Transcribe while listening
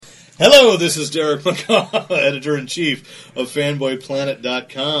Hello, this is Derek McCaw, Editor-in-Chief of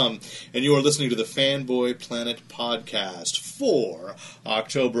FanboyPlanet.com, and you are listening to the Fanboy Planet podcast for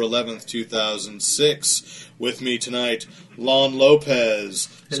October 11th, 2006. With me tonight, Lon Lopez,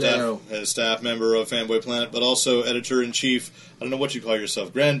 staff member of Fanboy Planet, but also Editor-in-Chief, I don't know what you call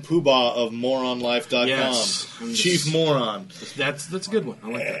yourself, Grand Poobah of MoronLife.com. Yes, Chief Moron. That's a good one. I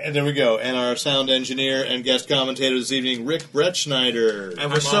like that. And there we go. And our sound engineer and guest commentator this evening, Rick Bretschneider.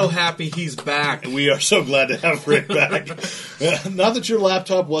 And we're so happy he's back. We are so glad to have Rick back. Not that your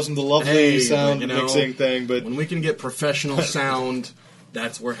laptop wasn't the lovely sound mixing thing, but when we can get professional sound,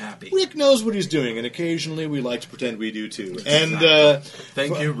 we're happy. Rick knows what he's doing, and occasionally we like to pretend we do too. Exactly. And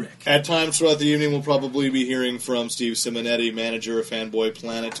thank you, Rick. At times throughout the evening, we'll probably be hearing from Steve Simonetti, manager of Fanboy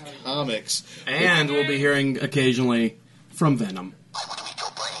Planet Comics, and we'll be hearing occasionally from Venom.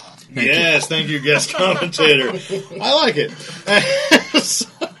 Thank you, guest commentator. I like it.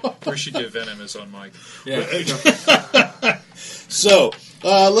 We should give Venom his own mic. Yeah. So,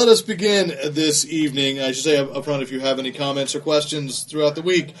 let us begin this evening. I should say up front, if you have any comments or questions throughout the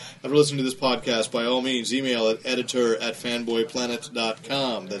week after listening to this podcast, by all means, email at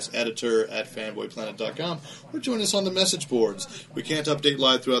editor@fanboyplanet.com. That's editor@fanboyplanet.com. Or join us on the message boards. We can't update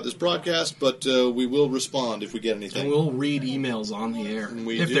live throughout this broadcast, but we will respond if we get anything. And we'll read emails on the air,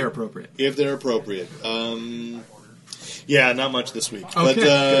 they're appropriate. If they're appropriate. Yeah, not much this week. Okay.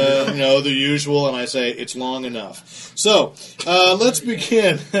 But, the usual, and I say it's long enough. So, let's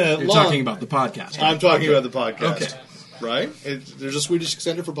begin. You're talking about the podcast. Right? I'm talking about the podcast. Okay. Right? There's a Swedish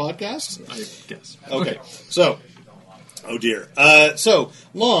extender for podcasts? I guess. Okay. So, oh dear.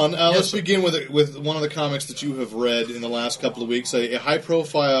 Lon, let's begin with one of the comics that you have read in the last couple of weeks, a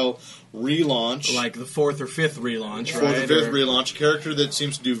high-profile relaunch. Like the fourth or fifth relaunch, right? Fourth or fifth relaunch. A character that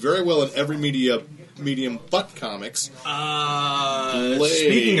seems to do very well in every medium but comics.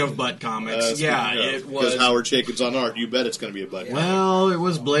 Speaking of butt comics, it was... Because Howard Chaykin's on art, you bet it's going to be a butt comic. Well, it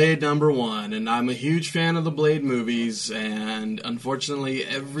was Blade #1, and I'm a huge fan of the Blade movies, and unfortunately,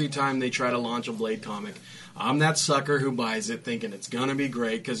 every time they try to launch a Blade comic, I'm that sucker who buys it thinking it's going to be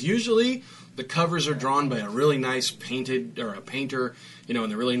great, because usually the covers are drawn by a really nice painter, and they're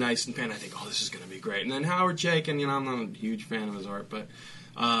really nice and pen. I think, this is going to be great. And then Howard Chaykin, I'm not a huge fan of his art, but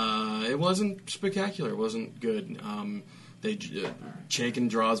it wasn't spectacular. It wasn't good. Chaykin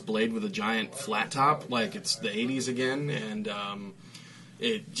draws Blade with a giant flat top, like it's the 80s again, and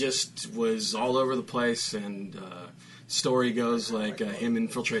it just was all over the place, and story goes like him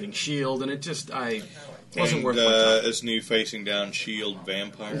infiltrating S.H.I.E.L.D., and it just, wasn't worth my time. This new facing down S.H.I.E.L.D.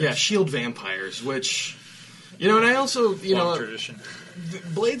 vampires. Yeah, S.H.I.E.L.D. vampires, which, and I also, Long tradition.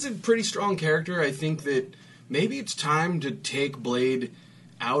 Blade's a pretty strong character. I think that maybe it's time to take Blade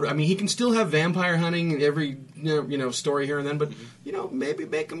out. I mean, he can still have vampire hunting in every story here and then, but maybe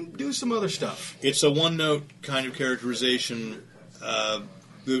make him do some other stuff. It's a one-note kind of characterization that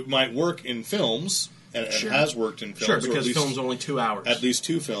might work in films, and has worked in films. Sure, because film's only 2 hours. At least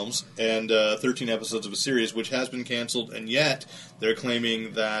 2 films, and 13 episodes of a series, which has been canceled, and yet they're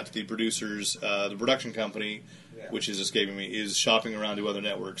claiming that the producers, the production company, which is escaping me, is shopping around to other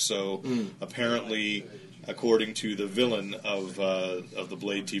networks. So apparently, according to the villain of the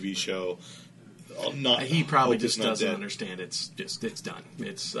Blade TV show, he probably just doesn't understand. It's done.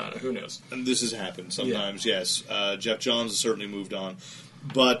 It's who knows. And this has happened sometimes. Yeah. Yes, Jeff Johns has certainly moved on.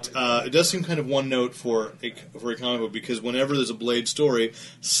 But it does seem kind of one note for a comic book, because whenever there's a Blade story,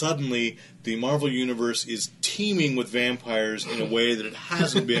 suddenly the Marvel Universe is teeming with vampires in a way that it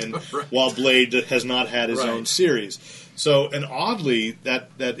hasn't been while Blade has not had his own series. So, and oddly,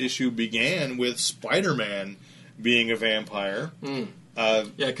 that issue began with Spider-Man being a vampire.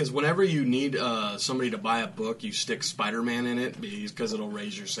 Because whenever you need somebody to buy a book, you stick Spider-Man in it because it'll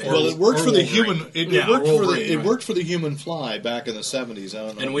raise your sales. Well, it worked for the human. It worked for the Human Fly back in the 70s. I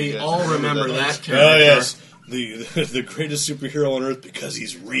don't know. And we all remember that character. Oh yes, the greatest superhero on earth because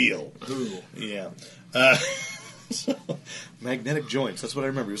he's real. Ooh. Yeah. Magnetic joints. That's what I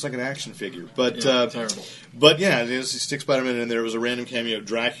remember. He was like an action figure. But terrible. But yeah, you stick Spider-Man in there. It was a random cameo.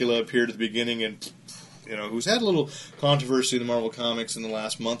 Dracula appeared at the beginning and. Who's had a little controversy in the Marvel Comics in the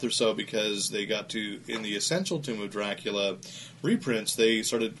last month or so because they got to, in the Essential Tomb of Dracula reprints, they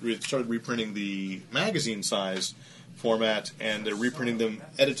started reprinting the magazine-sized format, and they're reprinting them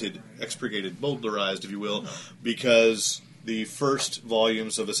edited, expurgated, bowdlerized, if you will, because the first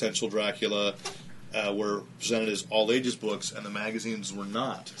volumes of Essential Dracula were presented as all ages books, and the magazines were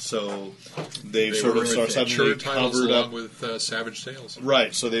not. So they They were suddenly titles covered along up with Savage Tales.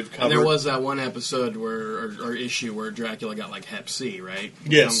 Right. So they've covered. And there was that one episode or issue where Dracula got like Hep C, right?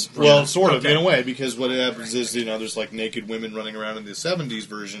 Yes, From well, that. sort of Okay. in a way, because what happens is there's like naked women running around in the '70s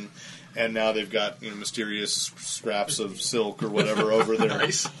version, and now they've got mysterious scraps of silk or whatever over their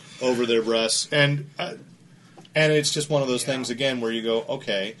Nice. over their breasts, and it's just one of those things again where you go,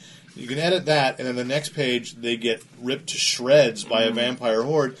 okay, you can edit that, and then the next page they get ripped to shreds by a vampire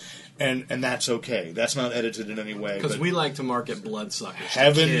horde. And that's okay. That's not edited in any way. Because but we like to market bloodsuckers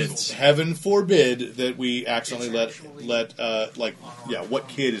to kids. Heaven forbid that we accidentally let what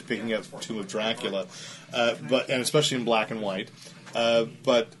kid is picking up Tomb of Dracula, and especially in black and white,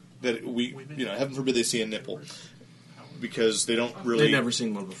 but that we heaven forbid they see a nipple, because they don't really. They've never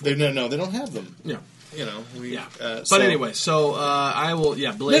seen one before. They don't have them. Yeah. So But anyway, so I will.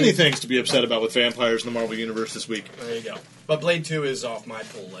 Yeah, Blade. many things to be upset about with vampires in the Marvel Universe this week. There you go. But Blade 2 is off my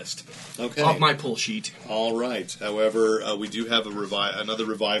pull list. Okay. Off my pull sheet. All right. However, we do have another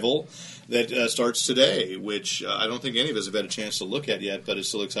revival that starts today, which I don't think any of us have had a chance to look at yet, but it's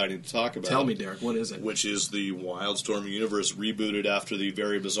still exciting to talk about. Tell me, Derek, what is it? Which is the Wildstorm universe rebooted after the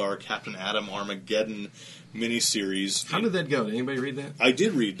very bizarre Captain Atom Armageddon miniseries. How did that go? Did anybody read that? I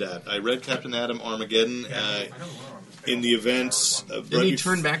did read that. I read Captain Atom Armageddon in the events. Did he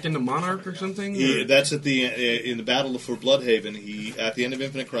turn back into Monarch or something? That's at the in the Battle for Bloodhaven. He at the end of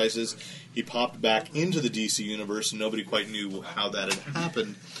Infinite Crisis, he popped back into the DC universe, and nobody quite knew how that had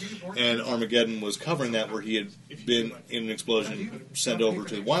happened. And Armageddon was covering that, where he had been in an explosion sent over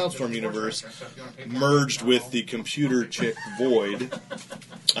to the Wildstorm universe, merged with the computer chick Void.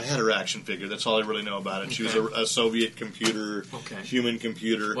 I had her action figure. That's all I really know about it. She was a Soviet computer, human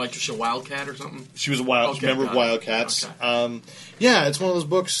computer. Like just a Wildcat or something? She was a member of Wildcats. Okay. It's one of those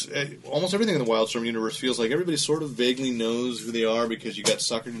books. Almost everything in the Wildstorm universe feels like everybody sort of vaguely knows who they are, because you got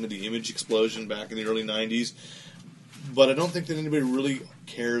suckered into the Image explosion back in the early 90s. But I don't think that anybody really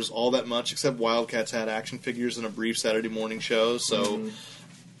cares all that much, except Wildcats had action figures in a brief Saturday morning show, so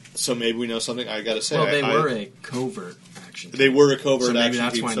maybe we know something. I got to say, well, they were a covert action team. They were a covert so maybe action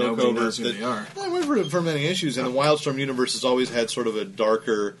that's team. why So nobody covert knows who they are. I went for many issues, and the Wildstorm universe has always had sort of a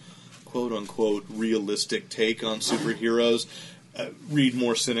darker, quote-unquote, realistic take on superheroes. Read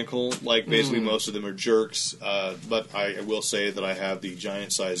more cynical, like basically most of them are jerks, but I will say that I have the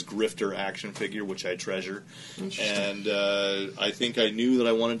giant-sized Grifter action figure, which I treasure, and I think I knew that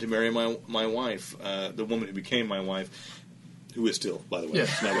I wanted to marry my wife, the woman who became my wife, who is still, by the way. Yeah.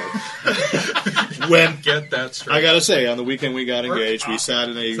 Get that straight. I gotta say, on the weekend we got engaged, we sat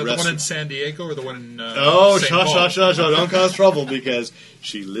in a Is that the one restaurant. in San Diego or the one in Shush, St. Paul? shush, don't cause trouble, because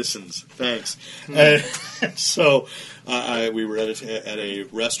she listens. Thanks. So we were at a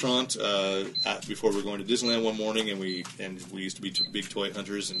restaurant before we were going to Disneyland one morning, and we used to be big toy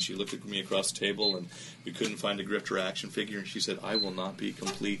hunters, and she looked at me across the table, and we couldn't find a Grifter action figure, and she said, "I will not be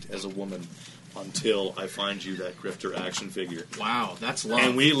complete as a woman until I find you that Grifter action figure." Wow, that's love.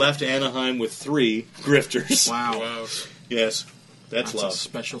 And we left Anaheim with 3 Grifters. Wow. Yes. That's love. A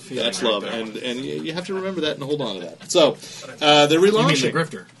special feeling. That's right love, there. and you have to remember that and hold on to that. So they're relaunching. You mean the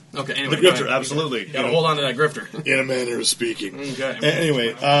Grifter? Okay, anyway. The Grifter, absolutely. You gotta hold on to that Grifter. In a manner of speaking. Okay.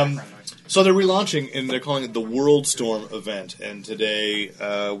 Anyway, so they're relaunching, and they're calling it the Worldstorm event. And today,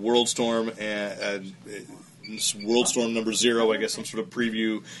 Worldstorm and Worldstorm number 0, I guess some sort of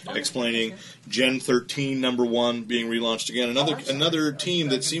preview explaining Gen 13 number 1 being relaunched again. Another team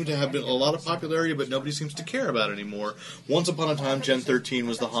that seemed to have been a lot of popularity, but nobody seems to care about anymore. Once upon a time, Gen 13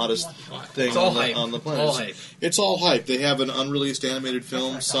 was the hottest thing on the planet. All hype. It's all hype. They have an unreleased animated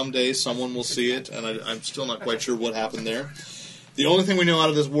film. Someday someone will see it, and I'm still not quite sure what happened there. The only thing we know out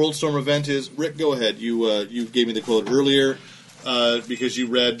of this Worldstorm event is, Rick, go ahead. You gave me the quote earlier. Because you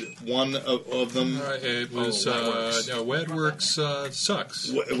read one of them. It was Wetworks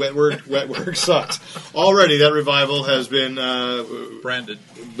sucks. Wetwork sucks. Already, that revival has been Branded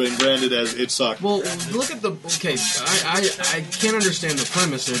as it sucked. Well, look at the. Okay, I can't understand the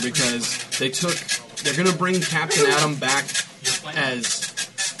premise here, because they're going to bring Captain Atom back as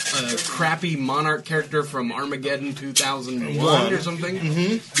a crappy Monarch character from Armageddon 2001 or something.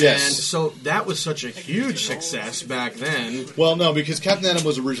 Mm-hmm. Yes. And so that was such a huge success back then. Well, no, because Captain Atom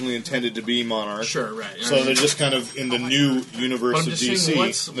was originally intended to be Monarch. Sure, right. So they're just kind of in the new universe of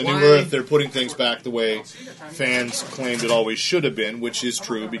DC. The new why- Earth, they're putting things back the way fans claimed it always should have been, which is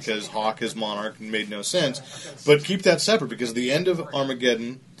true, because Hawk is Monarch and made no sense. But keep that separate, because at the end of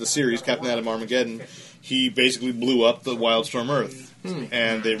Armageddon, the series, Captain Atom Armageddon, he basically blew up the Wildstorm Earth.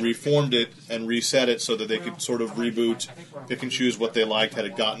 And they reformed it and reset it so that they could sort of reboot, pick and choose what they liked. Had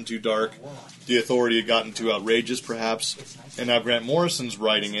it gotten too dark? The Authority had gotten too outrageous, perhaps. And now Grant Morrison's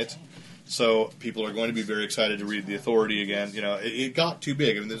writing it. So people are going to be very excited to read The Authority again. You know, it got too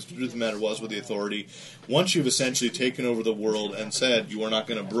big. I mean, the truth of the matter was with The Authority, once you've essentially taken over the world and said you are not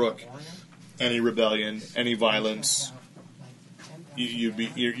going to brook any rebellion, any violence,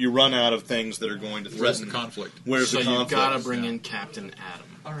 you run out of things that are going to threaten. Where's the conflict? Where's the conflict? You've got to bring in Captain Atom.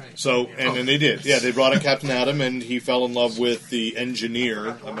 All right. So, and they did. Yeah, they brought in Captain Atom, and he fell in love with the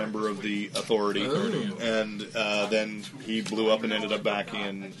engineer, a member of the Authority. And then he blew up and ended up back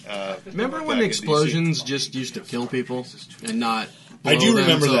in... Remember when explosions just used to kill people and not... I do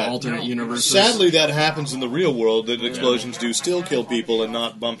remember that. Alternate universes. Sadly, that happens in the real world. That explosions do still kill people and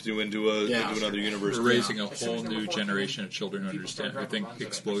not bump you into another universe. We're raising a whole new generation of children who understand. Who think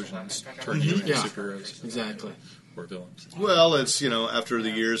explosions turn you into superheroes. Exactly. Or villains. Well, it's, after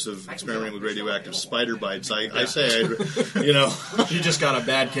the years of experimenting with radioactive spider bites, I say, You just got a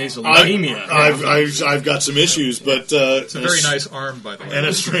bad case of leukemia. I've got some issues, but... it's a very nice arm, by the way. And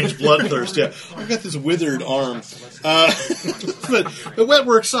a strange bloodthirst, yeah. I've got this withered arm. But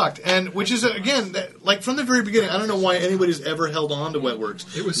Wetworks sucked, and which is, again, like from the very beginning, I don't know why anybody's ever held on to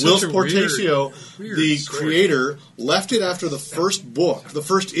Wetworks. It was Will such a Portacio, weird the story. creator, left it after the first book, the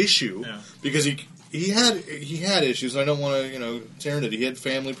first issue, because he had issues. And I don't want to tear into it. He had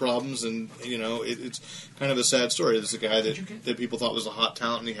family problems, and it's kind of a sad story. This is a guy that people thought was a hot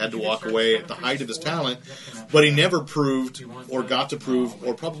talent, and he had to walk away at the height of his talent, but he never proved or got to prove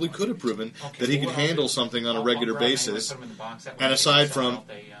or probably could have proven that he could handle something on a regular basis. And aside from,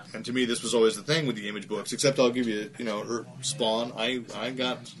 and to me this was always the thing with the Image books, except I'll give you Spawn. I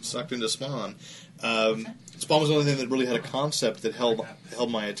got sucked into Spawn. Spawn was the only thing that really had a concept that held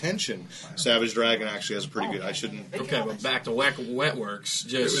my attention. Savage Dragon actually has a pretty good... I shouldn't... Okay, but back to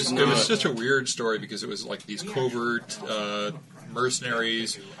Wetworks. It was such a weird story because it was like these covert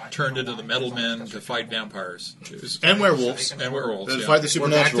mercenaries turned into the metal men to fight vampires. And werewolves. And werewolves, To fight the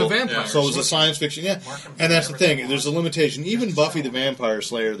supernatural. We're back to vampires. So it was a science fiction, And that's the thing. There's a limitation. Even Buffy the Vampire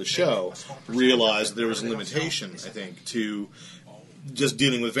Slayer, the show, realized there was a limitation, I think, to... just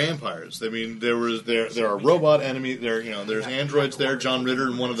dealing with vampires. I mean, there are robot enemies. There's androids there. John Ritter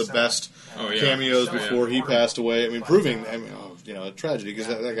in one of the best cameos before he passed away. I mean, proving a tragedy because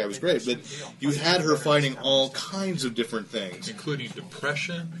that guy was great. But you had her fighting all kinds of different things, including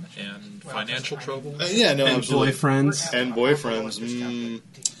depression and financial trouble. And absolutely. boyfriends. And boyfriends.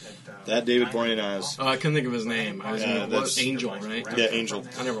 That David Boreanaz. I couldn't think of his name. That's Angel, right? Yeah, Angel.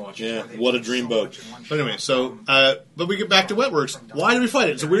 I never watched it. Yeah, what a dreamboat. But anyway, but we get back to Wetworks. Why did we fight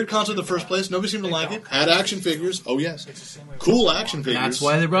it? It's a weird concept in the first place. Nobody seemed to like it. Had action figures. Oh, yes. Cool action figures. That's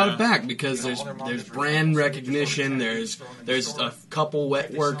why they brought it back, because there's brand recognition. There's a couple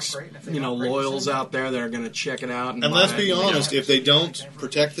Wetworks, loyals out there that are going to check it out. And let's be honest, if they don't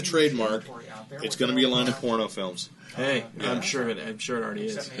protect the trademark, it's going to be a line of porno films. Hey, I'm sure it already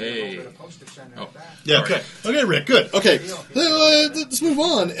is. Hey. Oh. Yeah, okay. Okay, Rick, good. Okay, let's move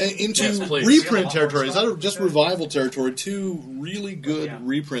on into reprint territory. It's not just revival territory. 2 really good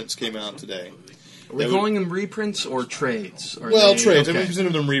reprints came out today. Are we calling them reprints or trades? Trades. Okay. I mean, consider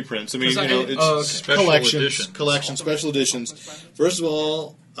them reprints. I mean, it's collections, special editions. First of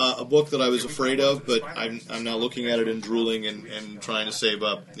all, a book that I was afraid of, but I'm now looking at it and drooling and trying to save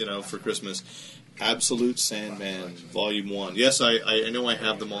up, for Christmas. Absolute Sandman, Volume 1. Yes, I know I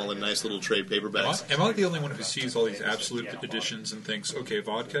have them all in nice little trade paperbacks. Am I the only one who sees all these Absolute editions and thinks, okay,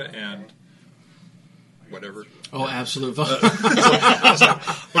 vodka and whatever? Oh, Absolute Vodka.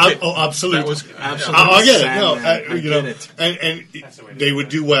 Absolute. Absolute. I get it. Sandman. No, and they would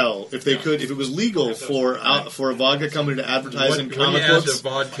do well if they could. If it was legal for a vodka company to advertise in comic books,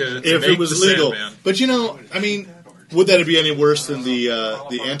 if it was legal. Sandman? But I mean. Would that be any worse than the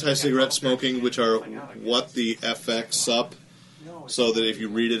anti-cigarette smoking, which are what the FX sup, so that if you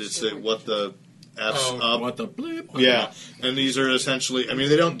read it, it's what the F's up. What the bleep? Yeah, and these are essentially. I mean,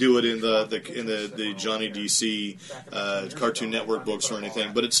 they don't do it in the Johnny DC Cartoon Network books or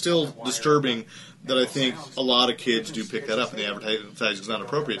anything, but it's still disturbing that I think a lot of kids do pick that up, and the advertising is not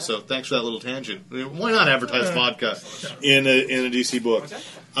appropriate. So thanks for that little tangent. I mean, why not advertise vodka in a DC book?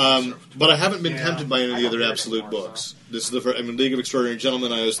 But I haven't been tempted by any of the other Absolute books. This is the first, League of Extraordinary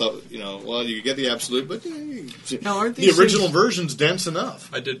Gentlemen. I always thought, you could get the Absolute, but the original version's dense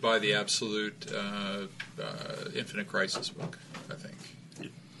enough. I did buy the Absolute Infinite Crisis book, I think.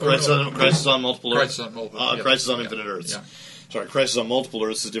 Crisis on Multiple Earths. Crisis on Multiple. Crisis on Infinite Earths. Yeah. Sorry, Crisis on Multiple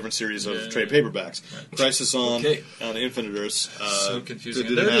Earths is a different series of trade paperbacks. Right. Crisis on Infinite Earths. So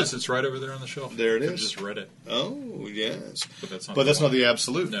confusing. There it is. It's right over there on the shelf. There it is. I just read it. Oh, yes. But that's not the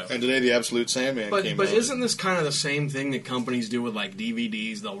Absolute. No. And today the Absolute Sandman came out. But isn't this kind of the same thing that companies do with like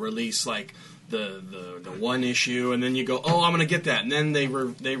DVDs? They'll release like the one issue, and then you go, oh, I'm going to get that, and then they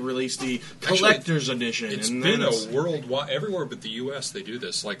release the collector's edition. It's and been a worldwide, everywhere but the U.S. they do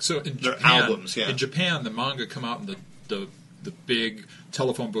this. Like so in Japan, albums, in Japan, the manga come out in the big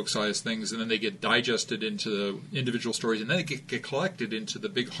telephone book size things, and then they get digested into the individual stories, and then they get collected into the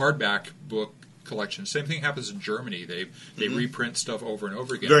big hardback book collection. Same thing happens in Germany. They reprint stuff over and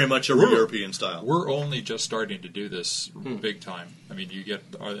over again. Very much a European style. We're only just starting to do this big time. I mean, you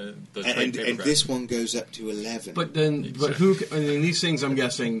get the trade and this one goes up to 11. But who? I mean, these things, I'm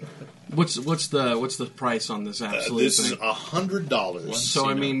guessing. What's the price on this Absolute this thing? is $100. So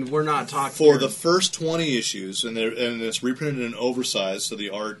I mean, we're not talking for the first 20 issues, and it's reprinted in oversized. So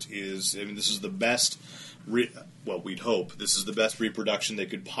the art is. I mean, this is the best. Well, we'd hope this is the best reproduction they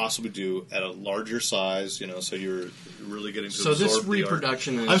could possibly do at a larger size. So you're really getting to absorb this the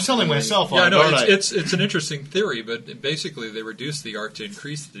reproduction art. is. I'm selling myself on it. Yeah, no, it's an interesting theory, but basically they reduce the art to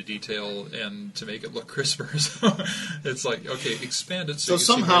increase the detail and to make it look crisper. So it's like, okay, expand it. So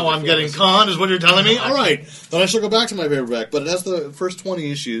somehow I'm getting conned, is what you're telling me. All right, then I shall go back to my paperback, but it has the first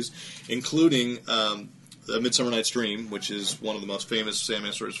 20 issues, including. A Midsummer Night's Dream, which is one of the most famous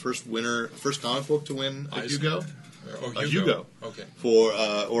Sandman stories, first comic book to win a Hugo. Hugo. Okay. For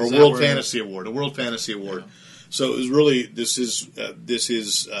or a World Fantasy Award. Yeah. So it was really this is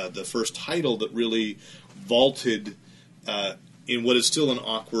the first title that really vaulted in what is still an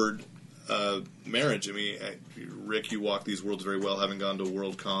awkward marriage. I mean, Rick, you walk these worlds very well, having gone to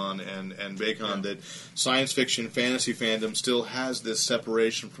Worldcon and Baycon. That science fiction, fantasy fandom still has this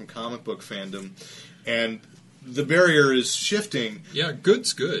separation from comic book fandom. And the barrier is shifting. Yeah,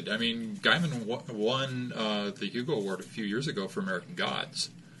 good's good. I mean, Gaiman won the Hugo Award a few years ago for American Gods.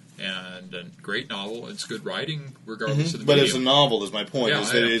 And a great novel. It's good writing, regardless of the medium. But as a novel, is my point. Yeah,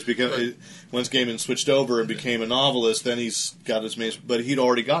 is that it's become, once Gaiman switched over and became a novelist, then he's got his main... But he'd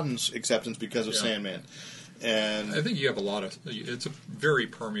already gotten acceptance because of Sandman. And I think you have a lot of... It's a very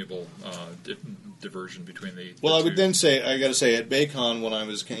permeable diversion between the Well, the I would then say, I got to say, at Baycon, when I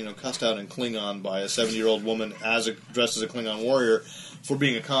was cussed out in Klingon by a 70-year-old woman dressed as a Klingon warrior for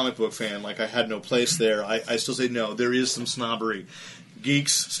being a comic book fan, like I had no place there, I still say no, there is some snobbery.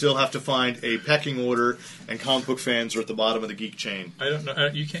 Geeks still have to find a pecking order, and comic book fans are at the bottom of the geek chain. I don't know.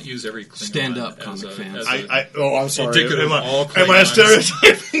 You can't use every Klingon stand-up comic fans. I'm sorry. Am I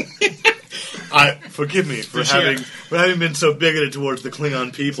stereotyping? Forgive me for having been so bigoted towards the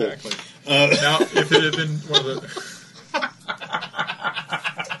Klingon people. Exactly. Now, if it had been one of the...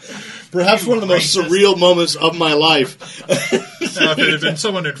 Perhaps one of the most surreal moments of my life. Now, if it had been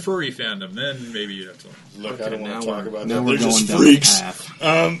someone in furry fandom, then maybe you'd have to... Look, I don't want to talk about that. They're We're just going freaks. down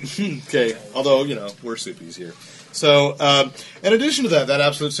the path. Okay, although, we're suppies here. So, in addition to that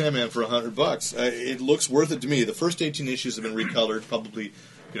Absolute Sandman for $100, it looks worth it to me. The first 18 issues have been recolored, probably,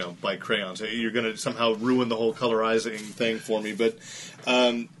 by crayons. You're going to somehow ruin the whole colorizing thing for me, but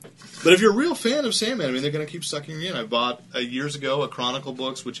if you're a real fan of Sandman, they're going to keep sucking you in. I bought years ago a Chronicle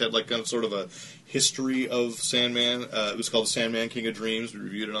books, which had sort of a history of Sandman. It was called The Sandman, King of Dreams. We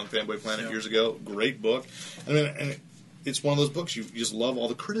reviewed it on Fanboy Planet years ago. Great book. And it's one of those books you just love all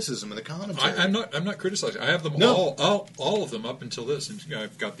the criticism and the commentary. I'm not criticizing. I have them all of them up until this. And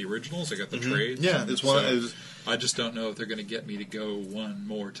I've got the originals. I got the trades. Yeah, it's one. I just don't know if they're going to get me to go one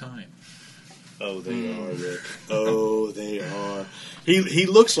more time. Oh, they are, Rick. Oh, they are. He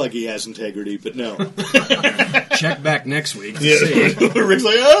looks like he has integrity, but no. Check back next week to see. Rick's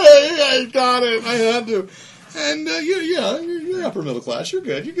like, I got it. I had to. And you're upper middle class. You're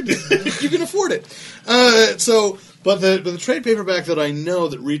good. You can do it. You can afford it. But the trade paperback that I know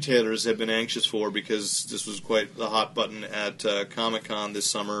that retailers have been anxious for, because this was quite the hot button at Comic-Con this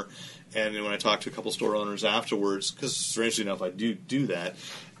summer, and when I talked to a couple store owners afterwards, because strangely enough I do that,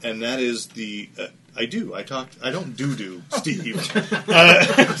 and that is the I don't do Steve.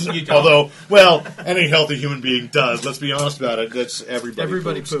 Although, any healthy human being does. Let's be honest about it. That's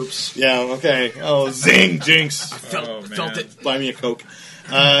everybody poops. Yeah. Okay. Oh, zing, jinx. I felt it. Buy me a Coke.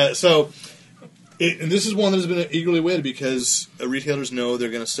 And this is one that has been eagerly awaited, because retailers know they're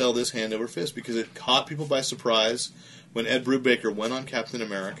going to sell this hand over fist, because it caught people by surprise when Ed Brubaker went on Captain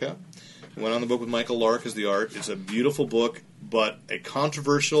America. He went on the book with Michael Lark as the art. It's a beautiful book, but a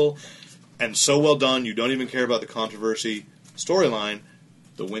controversial and so well done, you don't even care about the controversy storyline,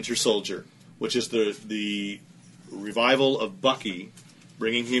 The Winter Soldier, which is the revival of Bucky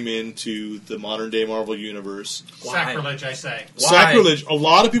bringing him into the modern-day Marvel Universe. Why? Sacrilege, I say. Why? Sacrilege. A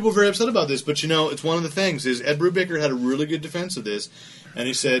lot of people are very upset about this, but it's one of the things is Ed Brubaker had a really good defense of this, and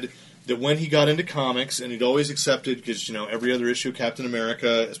he said that when he got into comics, and he'd always accepted, because every other issue of Captain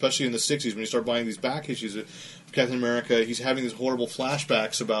America, especially in the 60s, when you start buying these back issues of Captain America, he's having these horrible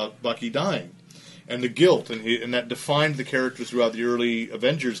flashbacks about Bucky dying, and the guilt, and that defined the character throughout the early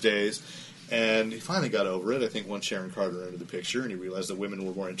Avengers days. And he finally got over it. I think once Sharon Carter entered the picture, and he realized that women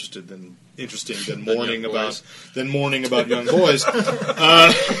were more interesting than mourning about young boys.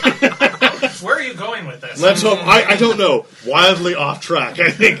 Where are you going with this? Let's hope. I don't know. Wildly off track. I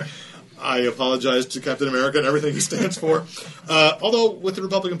think. I apologize to Captain America and everything he stands for. Although with the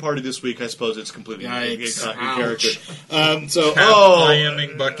Republican Party this week, I suppose it's completely new character. I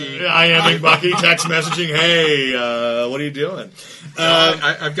aming Bucky. I aming Bucky. Text messaging. Hey, what are you doing?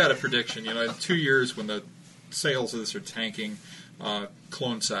 I've got a prediction. In 2 years, when the sales of this are tanking,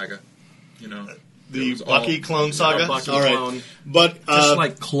 Clone Saga. The Bucky clone saga. Bucky all right, clone. But just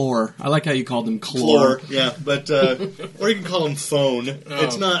like Chlor. I like how you called him Chlor. Yeah, but or you can call him Phone.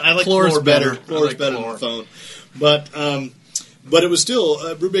 It's not. I like Chlor's Chlor better. better. Chlor's like better Chlor. than Phone. But it was still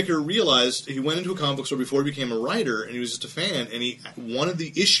Brubaker realized he went into a comic book store before he became a writer, and he was just a fan, and he wanted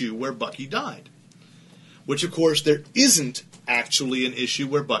the issue where Bucky died. Which, of course, there isn't actually an issue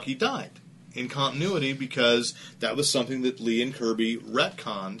where Bucky died in continuity, because that was something that Lee and Kirby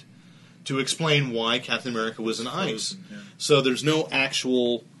retconned to explain why Captain America was in ice. Yeah. So there's no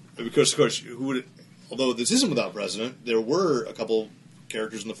actual... Because, of course, although this isn't without precedent, there were a couple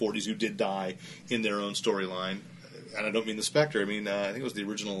characters in the 40s who did die in their own storyline. And I don't mean the Spectre. I mean, I think it was the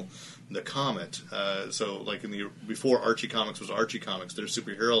original... The Comet. So, like before Archie Comics was Archie Comics, their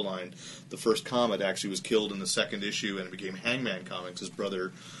superhero line, the first Comet actually was killed in the second issue, and it became Hangman Comics. His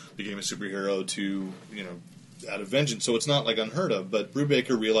brother became a superhero to, out of vengeance. So it's not like unheard of. But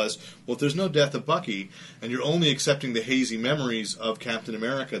Brubaker realized, well, if there's no death of Bucky, and you're only accepting the hazy memories of Captain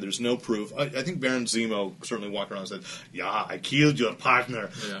America, there's no proof. I think Baron Zemo certainly walked around and said, "Yeah, I killed your partner.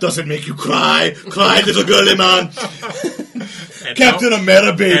 Yeah. Does it make you cry? Cry, little girly man." And Captain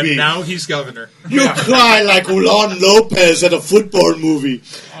America, baby. And now he's governor. You cry like Ulan Lopez at a football movie.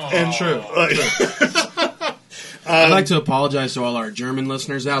 And True. I'd like to apologize to all our German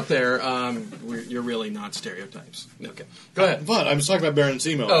listeners out there. You're really not stereotypes. Okay. Go ahead. But I'm just talking about Baron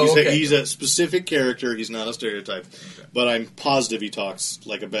Zemo. Oh, okay. He's a specific character. He's not a stereotype. Okay. But I'm positive he talks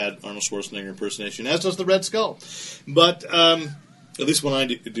like a bad Arnold Schwarzenegger impersonation, as does the Red Skull. But at least when I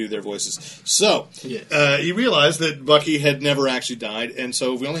do their voices. So Yes. he realized that Bucky had never actually died, and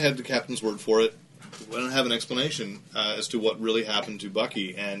so we only had the Captain's word for it. We don't have an explanation as to what really happened to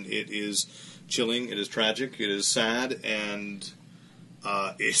Bucky, and it is chilling, it is tragic, it is sad, and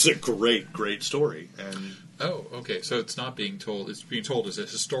it's a great, great story. And Oh, okay. So it's not being told. It's being told as a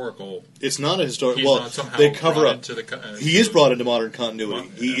historical. it's not a historical. He's Well, not somehow they cover brought up. into the. He is brought into modern continuity.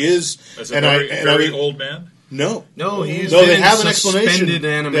 Yeah. He is, as a and very I old man. no, No, he's no. been They in have an explanation. suspended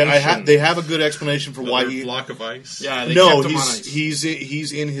animation. They have a good explanation for why Another he. block of ice. Yeah, they No, kept him on ice.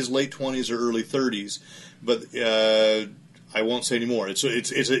 he's in his late 20s or early 30s, but I won't say anymore. It's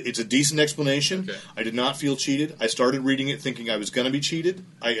a decent explanation. Okay. I did not feel cheated. I started reading it thinking I was going to be cheated.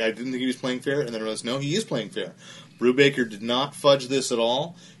 I didn't think he was playing fair, and then I realized no, he is playing fair. Brubaker did not fudge this at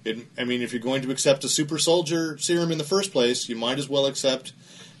all. If you're going to accept a super soldier serum in the first place, you might as well accept.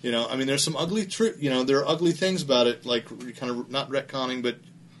 There's some ugly. There are ugly things about it, like kind of not retconning, but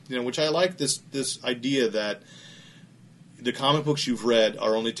which I like this idea that the comic books you've read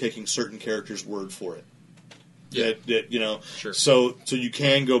are only taking certain characters' word for it. Yeah. That Sure. So you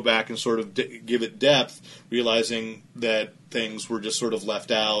can go back and sort of give it depth, realizing that things were just sort of left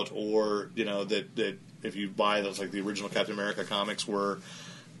out, or that if you buy those, like the original Captain America comics were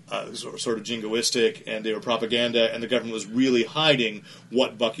sort of jingoistic and they were propaganda, and the government was really hiding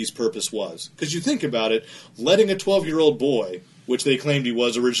what Bucky's purpose was. Because you think about it, letting a 12-year-old boy, which they claimed he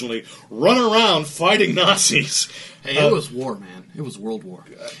was originally, run around fighting Nazis. Hey, it was war, man. It was World War.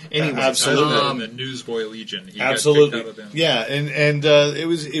 Anyway, absolutely. Other than the Newsboy Legion. He got Absolutely, kicked out of them. yeah, and it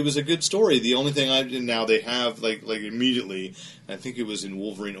was a good story. The only thing now they have like immediately, I think it was in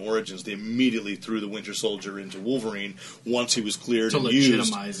Wolverine Origins, they immediately threw the Winter Soldier into Wolverine once he was cleared to and used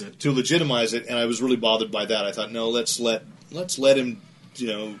legitimize it, and I was really bothered by that. I thought, no, let's let him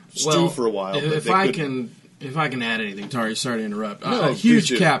stew for a while. But If they I couldn't. can add anything, sorry to interrupt. No, a huge please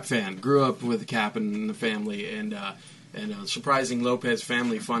do. Cap fan. Grew up with Cap in the family, and And a surprising Lopez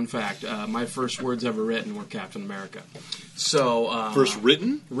family fun fact: my first words ever written were Captain America. So First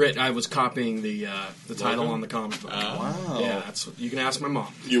written? I was copying the title on the comic book. Wow. Yeah, you can ask my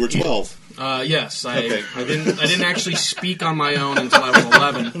mom. You were 12. Yes, Okay. I didn't actually speak on my own until I was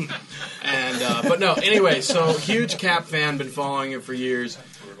 11. And but no, anyway, so huge Cap fan, been following it for years,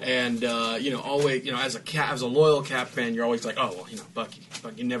 and always, as a loyal Cap fan, you're always like, oh well, Bucky,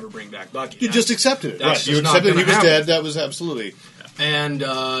 you never bring back Bucky. You just accepted it, That's right? just You not accepted he gonna was happen. dead. That was absolutely. And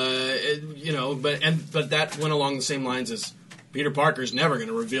but that went along the same lines as Peter Parker's never going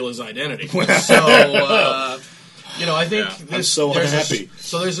to reveal his identity. So I think I'm so unhappy.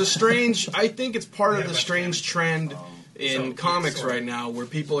 There's a strange. I think it's part of the strange trend in comics right now where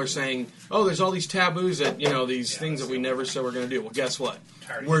people are saying, "Oh, there's all these taboos that these things that we never said we're going to do." Well, guess what?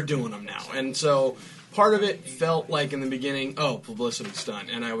 We're doing them now, and so. Part of it felt like in the beginning, publicity stunt,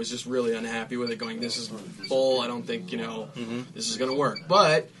 and I was just really unhappy with it, going, this is bull, I don't think, this is going to work.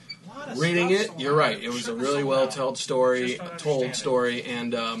 But reading it, you're right, it was a really well-told story,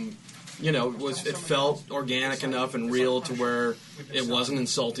 and, it felt organic enough and real to where it wasn't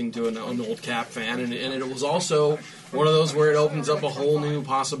insulting to an old Cap fan, and it was also one of those where it opens up a whole new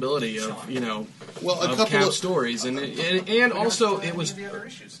possibility of, of Cap stories, and also it was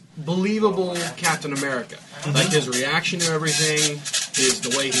believable Captain America. Like his reaction to everything,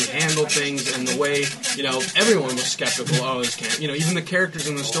 the way he handled things, and the way, everyone was skeptical. Oh, this can't, even the characters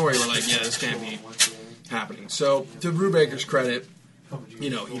in the story were like, yeah, this can't be happening. So, to Brubaker's credit, he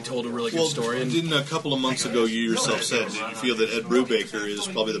told a really good story. And Didn't a couple of months ago you yourself said that you feel that Ed Brubaker is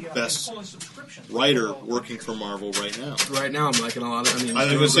probably the best writer working for Marvel right now? Right now, I'm liking a lot of. I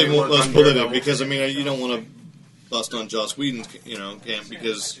was going to say most prolific because you don't want to bust on Joss Whedon's camp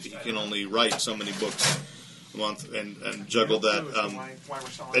because he can only write so many books a month and juggle that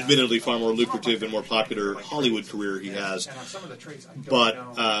admittedly far more lucrative and more popular Hollywood career he has. But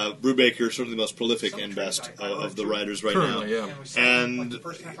Brubaker is certainly the most prolific and best of the writers right now. Yeah. And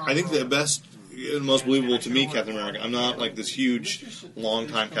I think the best and most believable to me, Captain America. I'm not like this huge,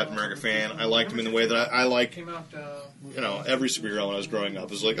 long-time Captain America fan. I liked him in the way that I like, every superhero when I was growing up.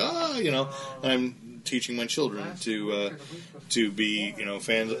 It was like, I'm teaching my children to be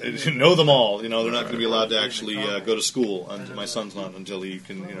fans, know them all. They're not going to be allowed to actually go to school. My son's not until he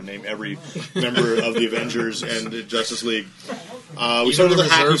can name every member of the Avengers and the Justice League. We started with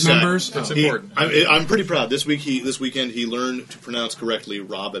the hacky sack. Members. It's important. I'm pretty proud. This weekend he learned to pronounce correctly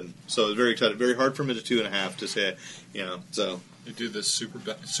Robin. So I was very excited. Very hard for him at 2.5 to say. So You do the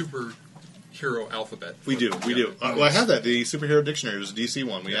superhero alphabet. we do. Well, I have that. The superhero dictionary is a DC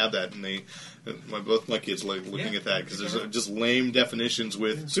one. We have that, and both my kids like looking at that because there's just lame definitions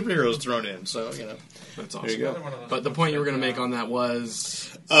with superheroes thrown in. So That's awesome. there you go. But the point you were going to make on that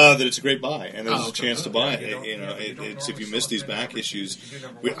was That it's a great buy, and there's a chance to buy it. It's if you miss these back issues.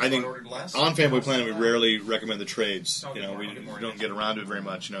 I think on Fanboy Planet we rarely recommend the trades. We don't get around to it very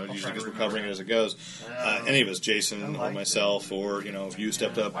much. Usually because we're covering it as it goes. Any of us, Jason or myself, or if you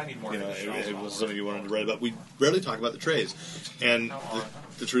stepped up, it was something you wanted to write about. We rarely talk about the trades, and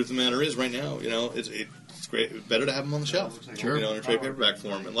the truth of the matter is, right now, it's great. Better to have them on the shelf, Sure. in a trade paperback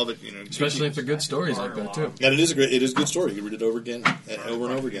form, and love it. especially if they're good stories like that too. And it is a good story. You read it over and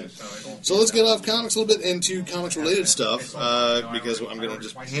over again. So let's get off comics a little bit into comics related stuff because I'm going to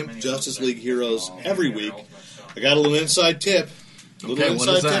just pimp Justice League heroes every week. I got a little inside tip. What is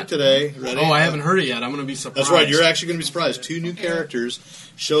Inside that? tip today. Ready? Oh, I haven't heard it yet. I'm going to be surprised. That's right. You're actually going to be surprised. 2 new characters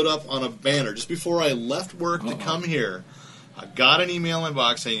showed up on a banner just before I left work to come here. I got an email in my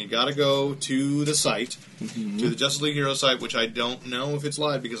box saying you got to go to the site, to the Justice League Hero site, which I don't know if it's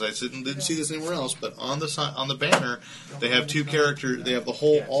live because I didn't see this anywhere else. But on the banner, they have 2 characters. They have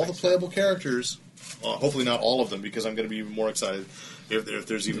all the playable characters. Hopefully not all of them because I'm going to be even more excited if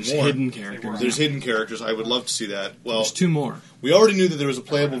there's even more hidden characters. There's hidden characters. I would love to see that. Well, There's 2 more. we already knew that there was a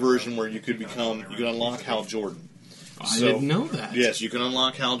playable version where you could unlock Hal Jordan. I didn't know that. Yes, you can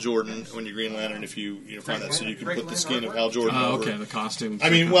unlock Hal Jordan when you're Green Lantern if you find that. So you can put the skin of Hal Jordan over. Okay, the costume.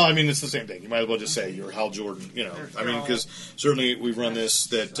 I mean, it's the same thing. You might as well just say you're Hal Jordan. Because certainly we've run this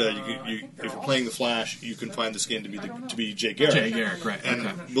that if you're playing the Flash, you can find the skin to be Jay Garrick. Jay Garrick, right? And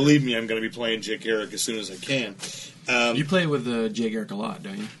okay. believe me, I'm going to be playing Jay Garrick as soon as I can. You play with Jay Garrick a lot,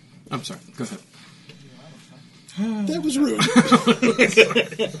 don't you? I'm sorry. Go ahead. That was rude.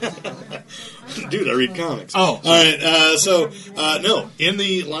 Dude, I read comics. Oh. All right. No. In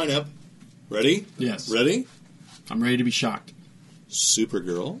the lineup, ready? Yes. Ready? I'm ready to be shocked.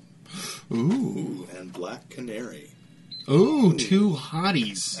 Supergirl. Ooh. And Black Canary. Ooh, 2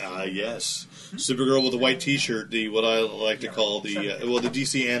 hotties. Yes. Supergirl with a white T-shirt, what I like to call the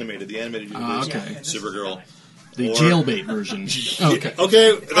DC animated, the animated universe. Okay. Supergirl. The jailbait version. Okay.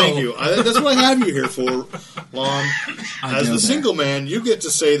 Okay, thank you. That's what I have you here for, Lon. I As know the that. single man, you get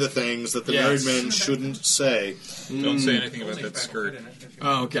to say the things that the Yes. married men shouldn't say. Don't say anything about that skirt.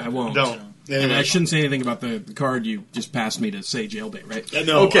 Oh, okay, I won't. Don't. And Anyway. I shouldn't say anything about the card you just passed me to say jailbait, right?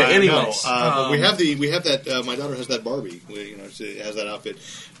 No. Okay. I Anyways, know. But we have that. My daughter has that Barbie. She has that outfit.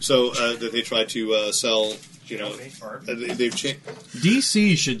 So that they try to sell. They've changed.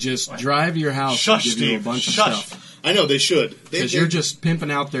 DC should just drive to your house Shush, and give you a Steve. bunch of Shush. stuff I know they should. because you're just pimping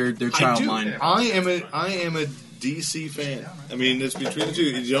out their child I do. line. I am a DC fan. I mean, it's between the two.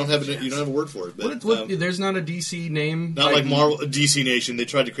 You don't have a word for it. But, There's not a DC name. not like Marvel, DC Nation. They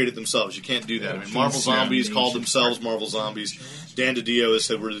tried to create it themselves. You can't do that. I mean, Marvel Zombies called themselves Marvel Zombies. Dan DiDio has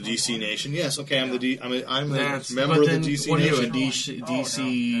said we're the DC Nation. Yes, okay, I'm a member of the DC what Nation. Are you, a DC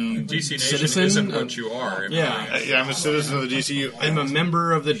DC Nation citizen? isn't what you are. Yeah. I'm a citizen of the DCU. I'm a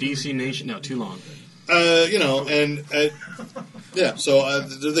member of the DC Nation. No, too long. So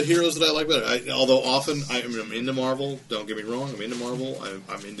they're the heroes that I like better. Although often I'm into Marvel. Don't get me wrong, I'm into Marvel.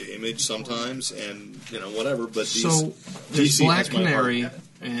 I'm into Image sometimes, and whatever. But So there's DC Black has my heart. Canary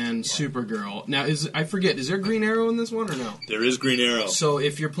and Supergirl. Now, I forget, is there Green Arrow in this one or no? There is Green Arrow. So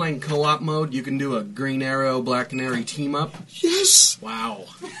if you're playing co-op mode, you can do a Green Arrow, Black Canary team up. Yes. Wow.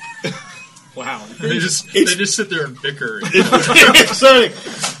 Wow. They just sit there and bicker. Exciting.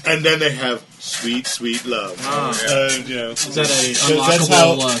 And then they have sweet, sweet love. Is that a that's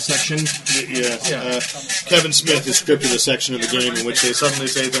unlockable how- section? Yeah. Kevin Smith has scripted a section of the game in which they suddenly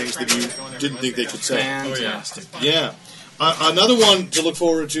say things that you didn't think they could say. Fantastic. Yeah. Another one to look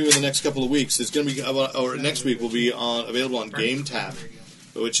forward to in the next couple of weeks is going to be, or next week will be available on GameTap,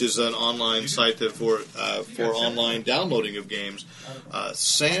 which is an online site that for online downloading of games.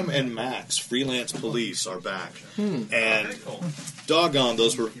 Sam and Max, Freelance Police, are back, and doggone,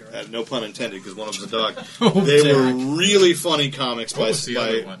 those were no pun intended because one of them's a dog. They were really funny comics by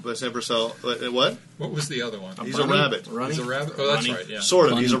Sam Purcell. What? What was the other one? He's a rabbit. He's a rabbit. Oh, that's right. Yeah. Sort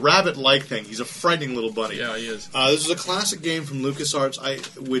of. Bunny. He's a rabbit-like thing. He's a frightening little bunny. Yeah, he is. This is a classic game from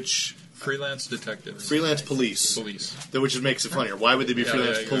LucasArts, which Freelance detectives. Freelance Police. Police. Which makes it funnier. Why would they be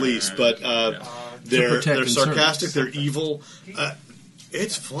freelance yeah, police? right, But yeah. they're protect and sarcastic. service. They're evil.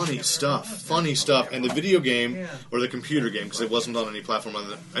 It's funny stuff. And the video game or the computer game, because it wasn't on any platform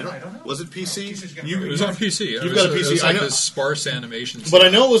other than was it PC? It was on PC. You've got a PC. It was I like know. this sparse animation. But I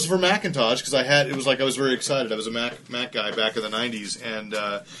know it was for Macintosh because it was like I was very excited. I was a Mac guy back in the '90s, and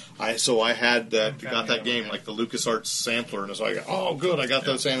I had got that game, like the LucasArts sampler, and it's like, oh, good, I got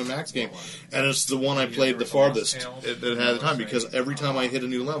the Sam and Max game, and it's the one I played the farthest that it had the time because every time I hit a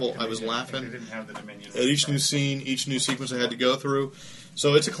new level, I was laughing at each new scene, each new sequence I had to go through.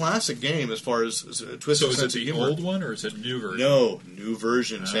 So it's a classic game as far as twisted So is it sense of the humor. old one or is it a new version? No, new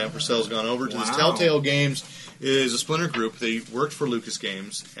version. Sam Purcell's gone over to this. Telltale Games is a splinter group. They worked for Lucas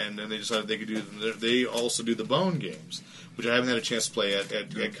Games, and then they decided they could do. They also do the Bone games, which I haven't had a chance to play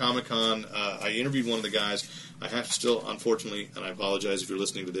at Comic Con. I interviewed one of the guys. I have to still, unfortunately, and I apologize if you're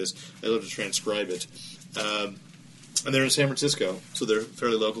listening to this. I love to transcribe it. And they're in San Francisco, so they're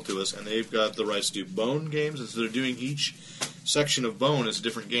fairly local to us, and they've got the rights to do Bone games, and so they're doing each section of Bone is a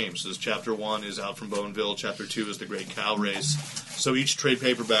different game. So this Chapter 1 is Out from Boneville, Chapter 2 is The Great Cow Race. So each trade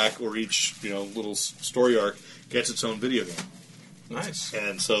paperback or each little story arc gets its own video game. Nice.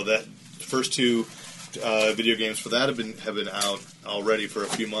 And so that first two video games for that have been out already for a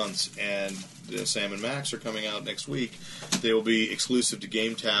few months, and Sam and Max are coming out next week. They will be exclusive to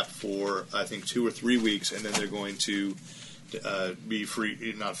GameTap for I think 2 or 3 weeks, and then they're going to be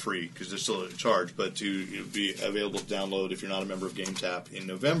free, not free because they're still at a charge, but to be available to download if you're not a member of GameTap in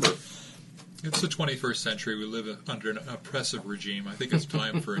November. It's the 21st century. We live under an oppressive regime. I think it's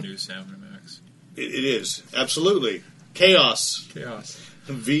time for a new Sam and Max. It is absolutely chaos.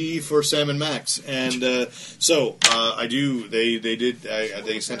 V for Sam and Max, and I do.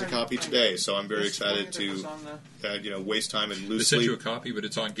 They sent a copy today, so I'm very excited to waste time and They lose sent you a sleep. copy, but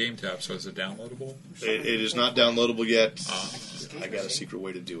it's on GameTap, so is it downloadable? It is not downloadable yet. I got a secret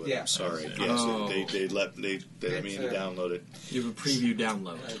way to do it. I'm sorry. Yes, they let me in to download it. You have a preview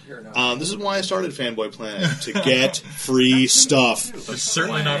download. This is why I started Fanboy Planet, to get free stuff. It's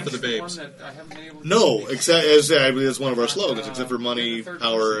certainly not for the babes. No, except as I believe it's one of our slogans. Except for money,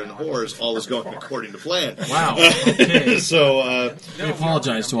 power, and whores, all is going according to plan. Wow. Okay. So We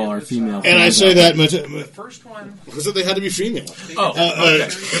apologize to all our female and I fans say out that First one. because they had to be female. Oh, okay.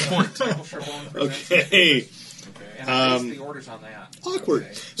 Good point. Okay. And I placed the orders on that.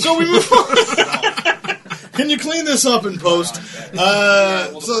 Awkward. So we move on. Can you clean this up in post?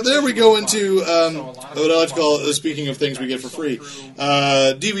 So there we go into what I like to call, speaking of things we get for free,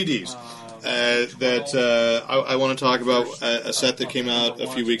 DVDs. I want to talk about a set that came out a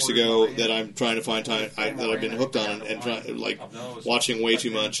few weeks ago that I'm trying to find time that I've been hooked on and watching way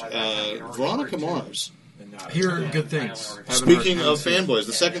too much. Veronica Mars. I hear good things. Speaking of Fanboys,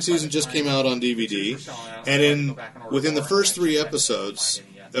 the second season just came out on DVD, and within the first 3 episodes,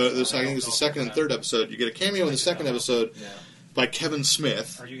 I think it's the second and third episode, you get a cameo in the second episode by Kevin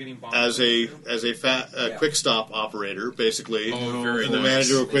Smith as a Quick Stop operator, basically, and the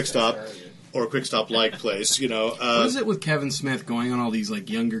manager of Quick Stop. Or a Quick Stop-like place, what is it with Kevin Smith going on all these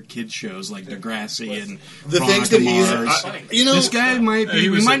younger kids shows like Degrassi and the Veronica things that Mars? This guy might be.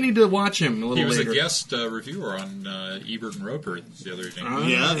 We might need to watch him a little later. He was a guest reviewer on Ebert and Roper the other day.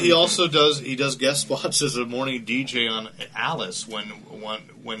 Yeah, he also does guest spots as a morning DJ on Alice when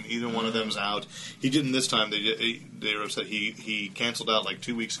either one of them's out. He didn't this time. They were upset. He canceled out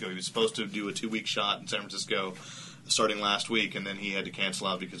 2 weeks ago. He was supposed to do a 2-week shot in San Francisco starting last week, and then he had to cancel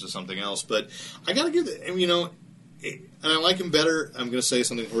out because of something else. But I got to give it, and I like him better. I'm going to say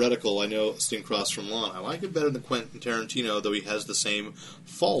something heretical. I know Sting Cross from Lawn. I like it better than Quentin Tarantino, though he has the same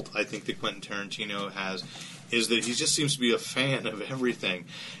fault I think that Quentin Tarantino has, is that he just seems to be a fan of everything.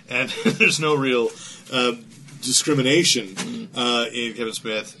 And there's no real discrimination in Kevin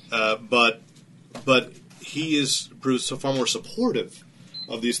Smith, but he is proved so far more supportive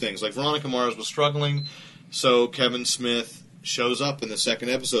of these things. Like Veronica Mars was struggling, so Kevin Smith shows up in the second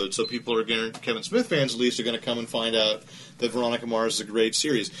episode. So people are Kevin Smith fans, at least, are going to come and find out that Veronica Mars is a great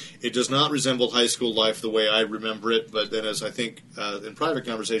series. It does not resemble high school life the way I remember it, but then as I think in private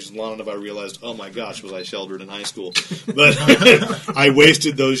conversations, long enough I realized, oh my gosh, was I sheltered in high school. But I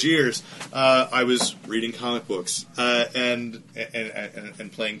wasted those years. I was reading comic books and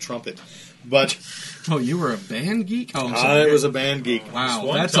playing trumpet. But you were a band geek? Oh, I was a band geek.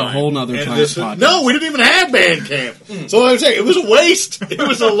 Wow, that's a whole nother time podcast. No, we didn't even have band camp. So I'm saying it was a waste. It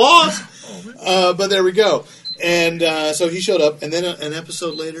was a loss. But there we go. And so he showed up, and then an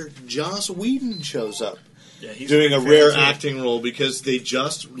episode later, Joss Whedon shows up, doing a rare acting role because they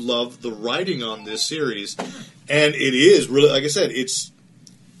just love the writing on this series, and it is really, like I said, it's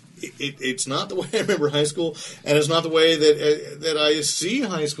not the way I remember high school, and it's not the way that I see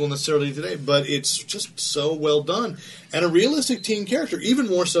high school necessarily today, but it's just so well done. And a realistic teen character, even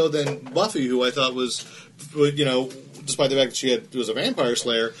more so than Buffy, who I thought was, despite the fact that she was a vampire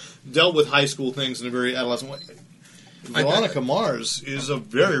slayer, dealt with high school things in a very adolescent way. Veronica Mars is a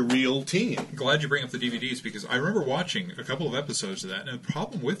very real teen. Glad you bring up the DVDs, because I remember watching a couple of episodes of that, and the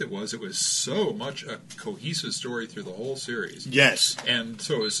problem with it was so much a cohesive story through the whole series. Yes. And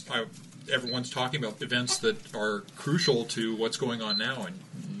so everyone's talking about events that are crucial to what's going on now, and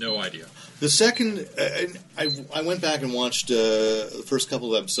no idea. The second, I went back and watched the first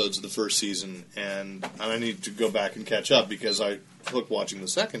couple of episodes of the first season, and I need to go back and catch up because I hooked watching the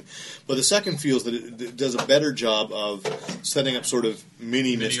second. But the second feels that it does a better job of setting up sort of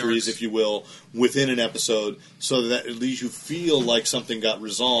mini mysteries, if you will, within an episode, so that at least you feel like something got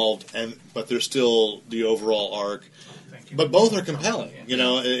resolved, but there's still the overall arc. But both are compelling.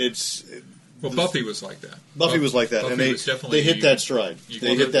 Buffy was like that. Buffy was like that, and they hit that stride.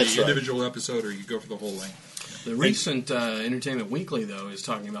 They hit that stride. Individual episode, or you go for the whole thing. The recent Entertainment Weekly, though, is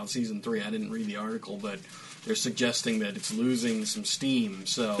talking about season 3. I didn't read the article, but they're suggesting that it's losing some steam.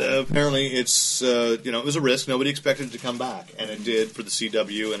 So apparently, it's it was a risk. Nobody expected it to come back, and it did for the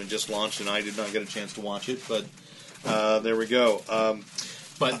CW, and it just launched, and I did not get a chance to watch it. But there we go.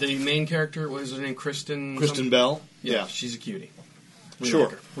 But the main character, what is her name? Kristen Bell. Yeah, she's a cutie.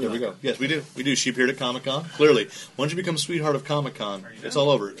 Sure. There we go. Yes, we do. She appeared at Comic-Con. Clearly, once you become sweetheart of Comic-Con, it's all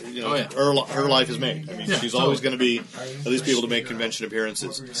over. Her life is made. I mean, she's always going to be at least be able to make convention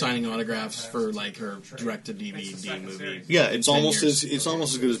appearances, signing autographs for her direct-to-DVD movie. Yeah, it's almost as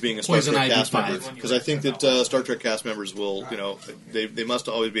good as being a Star Trek cast member, because I think that Star Trek cast members will, they must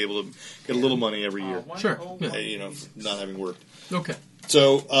always be able to get a little money every year. Sure. Not having worked. Okay.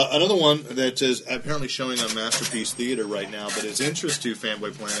 So another one that is apparently showing on Masterpiece Theater right now, but is interest to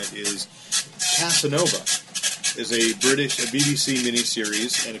Fanboy Planet, is Casanova. Is a BBC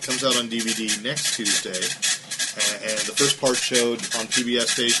miniseries, and it comes out on DVD next Tuesday. And the first part showed on PBS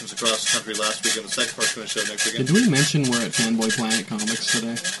stations across the country last week, and the second part's going to show next weekend. Did we mention we're at Fanboy Planet Comics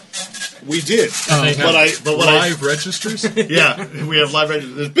today? We did. Live registers? Yeah, we have live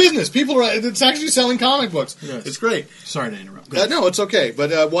registers. There's business. People are. It's actually selling comic books. Yes. It's great. Sorry to interrupt. No, it's okay.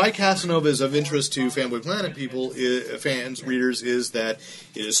 But why Casanova is of interest to Fanboy Planet people, fans, readers, is that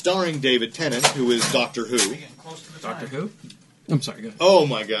it is starring David Tennant, who is Doctor Who. Doctor Who? I'm sorry, go ahead. Oh,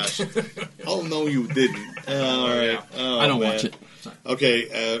 my gosh. Oh, no, you didn't. All right. Oh, I don't watch it. Sorry.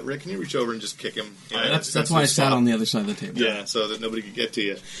 Okay, Rick, can you reach over and just kick him? That's why I sat on the other side of the table. Yeah, so that nobody could get to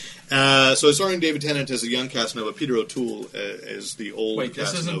you. So it's starring David Tennant as a young Casanova, Peter O'Toole as the old Wait,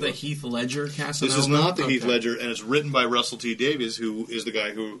 this Casanova. isn't the Heath Ledger Casanova? This is not the Heath Okay. Ledger, and it's written by Russell T. Davies, who is the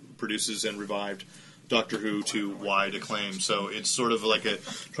guy who produces and revived Doctor Who to wide acclaim. So it's sort of like a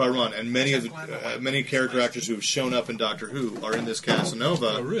try run, and many character actors who have shown up in Doctor Who are in this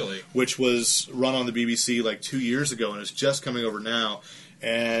Casanova. Oh, really? Which was run on the BBC like 2 years ago, and it's just coming over now.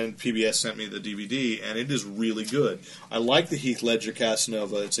 And PBS sent me the DVD, and it is really good. I like the Heath Ledger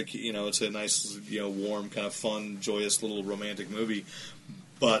Casanova. It's a nice, warm, kind of fun, joyous little romantic movie.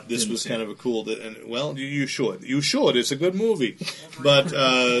 But this was kind of a cool. You should. It's a good movie,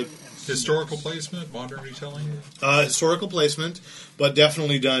 but. Historical placement, modern retelling? Historical placement, but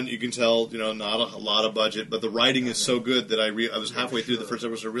definitely done. You can tell, not a lot of budget, but the writing is so good that I was halfway through the first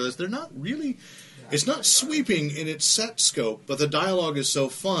episode and realized they're not really. It's not sweeping in its set scope, but the dialogue is so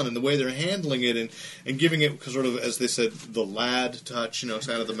fun, and the way they're handling it and giving it sort of, as they said, the lad touch,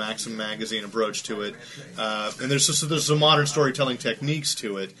 kind of the Maxim magazine approach to it. And there's some modern storytelling techniques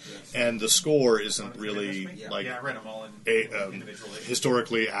to it, and the score isn't really like I read them all individually.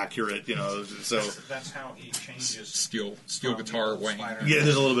 historically accurate, So That's how he changes. Steel guitar wang. yeah,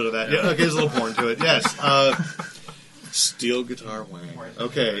 there's a little bit of that. Yeah, okay, there's a little porn to it. Yes. Steel guitar wang.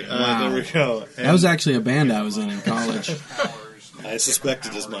 Okay, Wow. there we go. That was actually a band I was in college. I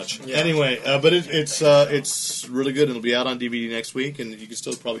suspected as much. Anyway, but it's really good. It'll be out on DVD next week, and you can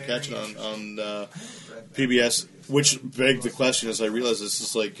still probably catch it on PBS. Which begged the question, as I realize this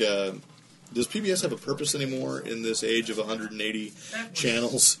is like, does PBS have a purpose anymore in this age of 180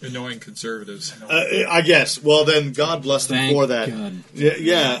 channels? Annoying conservatives. I guess. Well, then God bless them Thank for that. God.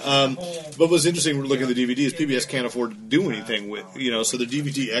 Yeah. But what's interesting, we're looking at the DVDs. PBS can't afford to do anything with, so the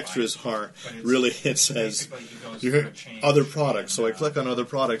DVD extras are really, it says other products. So I click on other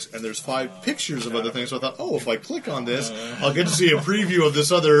products, and there's 5 pictures of other things. So I thought, if I click on this, I'll get to see a preview of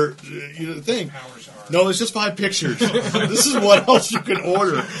this other thing. No, it's just 5 pictures. This is what else you can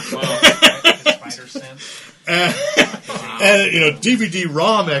order. And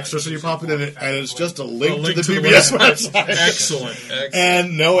DVD-ROM extra, so you pop it in, and it's just a link to the PBS website. Excellent.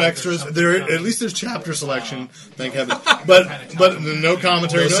 And no extras. At least there's chapter selection, thank heaven. But no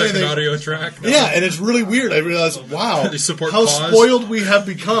commentary, No no second anything. audio track. No. Yeah, and it's really weird. I realized, wow, They support how pause. spoiled we have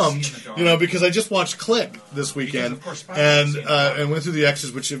become. Because I just watched Click this weekend and went through the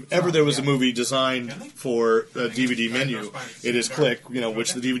extras. Which, if ever there was a movie designed for a DVD menu, it is Click.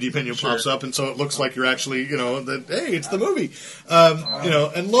 Which the DVD menu pops up, and so it looks like you're actually, that hey, it's the movie.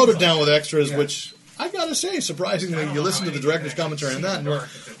 And loaded down with extras, which I gotta say, surprisingly, you listen to the director's commentary on that, and you're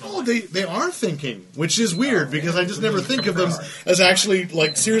they are thinking, which is weird because I just never think of them as actually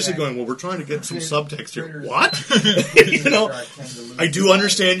seriously going, well, we're trying to get some subtext here. What? I do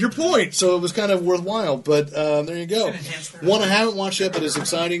understand your point, so it was kind of worthwhile. But there you go. One I haven't watched yet, but is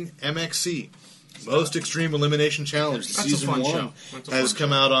exciting. MXC. Most Extreme Elimination Challenge. That's a Season fun 1 show. has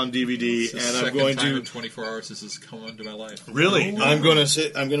come out on DVD, and I'm going time to. in 24 hours this has come into my life. Really, I'm going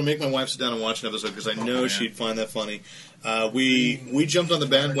to make my wife sit down and watch an episode because I know she'd find that funny. We jumped on the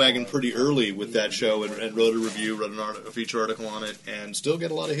bandwagon pretty early with that show and wrote a review, wrote a feature article on it, and still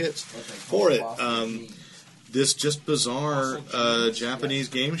get a lot of hits for it. This just bizarre Japanese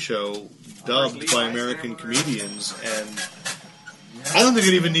game show dubbed by American comedians, and I don't think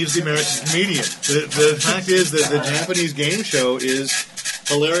it even needs the American comedian. The fact is that the Japanese game show is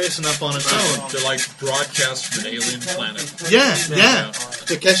hilarious enough on its own. They're like broadcast from an alien planet. Yeah.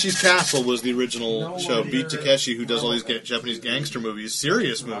 Takeshi's Castle was the original show. Beat Takeshi, who does all these Japanese gangster movies,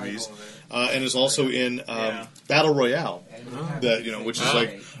 serious movies, and is also in Battle Royale, which is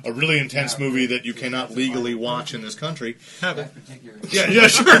like a really intense movie that you cannot legally watch in this country. Have it. Yeah,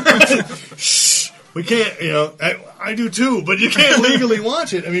 sure. We can't, I do too, but you can't legally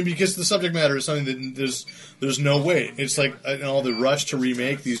watch it. I mean, because the subject matter is something that there's no way. It's like all the rush to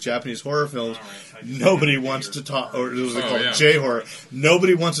remake these Japanese horror films. Nobody wants to talk, or it was called J-horror.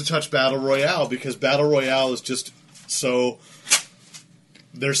 Nobody wants to touch Battle Royale because Battle Royale is just so.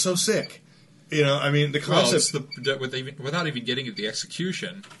 They're so sick. I mean, the concept. Well, without even getting at the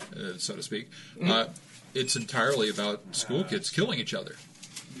execution, so to speak, it's entirely about school kids killing each other.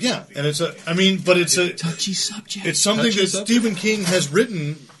 Yeah, and it's a touchy subject. It's something that Stephen King has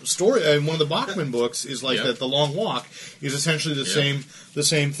written. Story one of the Bachman books is like that. The Long Walk is essentially the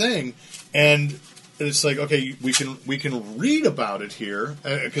same thing, and it's like, okay, we can read about it here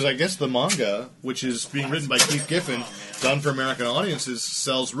because I guess the manga, which is being written by Keith Giffen, done for American audiences,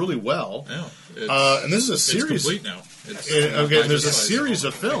 sells really well. Yeah, and this is a series. It's complete now. There's a series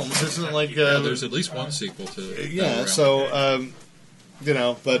of films. Isn't it like there's at least one sequel to. Yeah, so.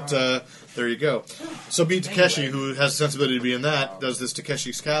 But there you go. So Beat Takeshi, who has a sensibility to be in that, does this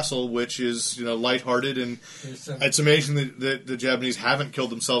Takeshi's Castle, which is lighthearted, and it's amazing that the Japanese haven't killed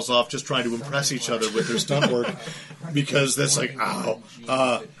themselves off just trying to impress each other with their stunt work, because that's like, ow.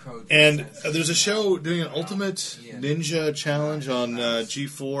 And there's a show doing an Ultimate Ninja Challenge on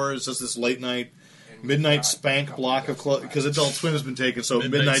G4. It's just this late night, midnight spank block of clothes, because Adult Swim has been taken, so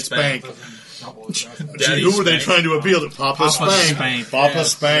midnight spank. Gee, who were they trying to appeal to? Papa Spank. Papa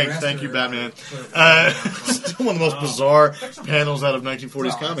Spank. Thank you, Batman. Still one of the most bizarre panels out of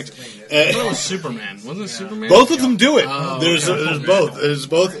 1940s comics. It was Superman. Wasn't it Superman? Both of them do it. Oh, there's both. There's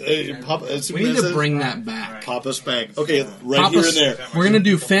both. We need to bring that back. Papa Spank. Okay, here and there. We're going to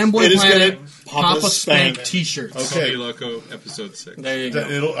do Fanboy It is Planet gonna- Papa Papa Spank Spank. t-shirts. Okay. Tommy Loco, episode 6. There you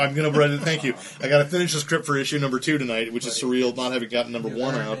go. I'm going to write it. Thank you. I got to finish the script for issue number 2 tonight, which is surreal not having gotten number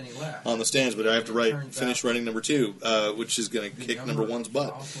 1 out on the stands, but I have to finish writing number 2, which is going to kick number 1's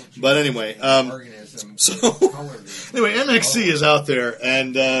butt. But anyway, MXC is out there,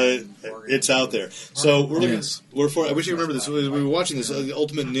 and it's out there. So we're looking. I wish you remember this. We were watching this the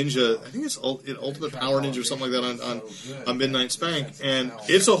Ultimate Ninja. I think it's Ultimate Power Ninja or something like that on Midnight Spank, and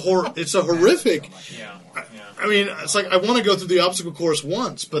it's a horrific. I mean, it's like I want to go through the obstacle course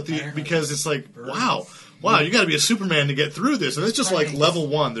once, but because it's like wow, you got to be a Superman to get through this, and it's just like level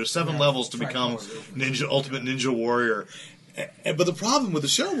 1. There's 7 levels to become Ultimate Ninja Warrior. But the problem with the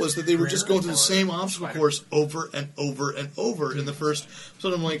show was that they were just going through the same obstacle course over and over and over in the first.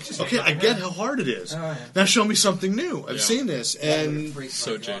 So I'm like, okay, I get how hard it is. Now show me something new. I've seen this, and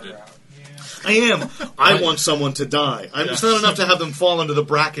So jaded. I am. I want someone to die. It's not enough to have them fall into the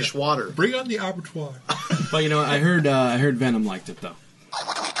brackish water. Bring on the abattoir. But I heard Venom liked it though.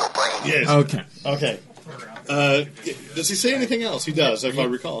 Yes. Okay. Does he say anything else? He does, if I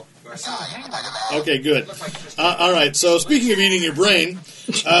recall. Okay, good. All right, so speaking of eating your brain,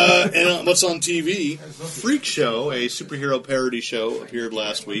 and what's on TV, Freak Show, a superhero parody show, appeared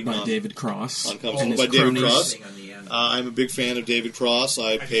last week. By David Cross. By David Cross. I'm a big fan of David Cross.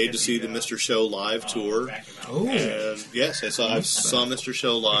 I paid to see the Mr. Show live tour. Oh. And yes, I saw Mr.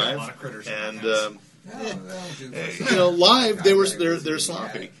 Show live, and live they're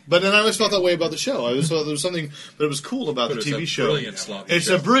sloppy. But then I always felt that way about the show. I always thought there was something, but it was cool about the TV show. It's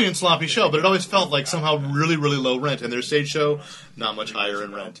a brilliant sloppy show, but it always felt like somehow really, really low rent. And their stage show, not much higher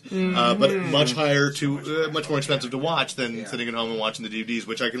in rent, but much more expensive to watch than sitting at home and watching the DVDs,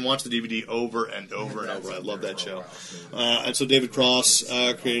 which I can watch the DVD over and over and over. I love that show. And so David Cross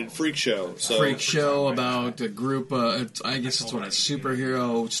created Freak Show. Freak Show about a group. I guess it's a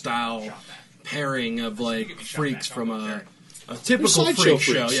superhero style pairing of like freaks from a typical freak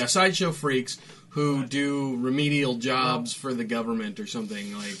show. Yeah, sideshow freaks who do remedial jobs for the government or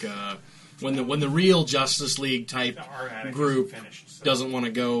something. Like when the real Justice League type group doesn't want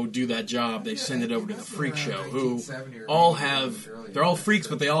to go do that job, they send it over to the Freak Show, who they're all freaks,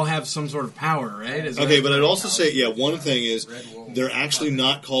 but they all have some sort of power, right? But I'd also say, one thing is they're actually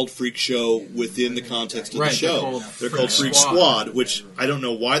not called Freak Show within the context of the show. They're called Freak Squad, which I don't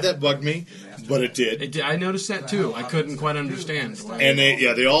know why that bugged me, but it did. I noticed that too. I couldn't quite understand. And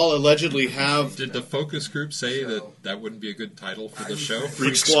they all allegedly have. Did the focus group say that wouldn't be a good title for the show?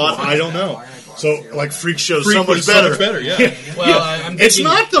 Freak Squad? I don't know. So, like, Freak Show's so much better. Yeah. Well, it's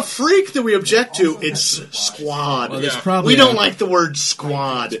not the freak that we object to, it's Squad. Well, we don't like the word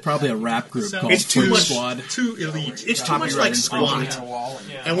Squad. It's probably a rap group called it's too Freak much, Squad. Too elite. It's too much like squat.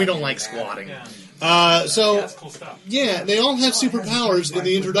 And we don't like squatting. They all have superpowers. In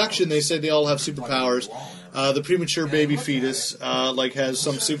the introduction, they said they all have superpowers. The premature baby fetus, has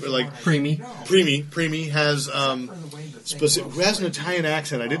some super, Preemie has, who has an Italian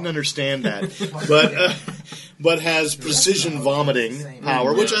accent. I didn't understand that. But has precision vomiting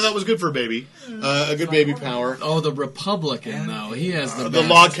power, which I thought was good for a baby. A good baby power. Oh, the Republican, though. He has the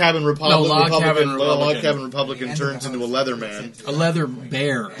Log Cabin Republican. No, Log Cabin Republican turns into a leather man. A leather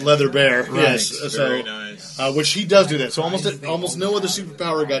bear. Leather bear, right. yes. Very nice. Which he does do that. So almost no other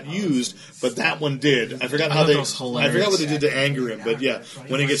superpower got used, but that one did. I forgot what they did to anger him, but yeah,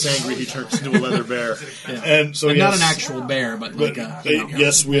 when he gets angry, he turns into a leather bear. Yeah. And so not an actual bear, but like a.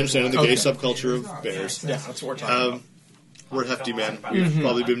 Yes, we understand in the gay subculture of bears. Yeah, that's what we're talking about. We're hefty men. We've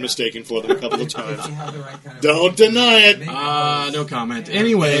probably been mistaken for them a couple of times. Don't deny it. No comment.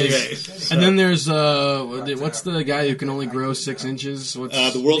 Anyways, and then there's what's the guy who can only grow 6 inches?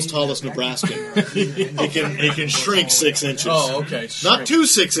 The world's tallest Nebraskan. he can shrink 6 inches. Oh, okay. Not 2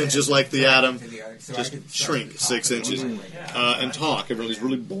 6 inches like the atom. just shrink 6 inches and talk. Everybody's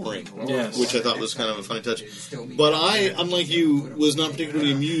really boring, Yes. which I thought was kind of a funny touch. But I, unlike you, was not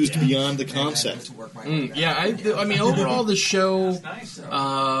particularly amused beyond the concept. I mean, overall the show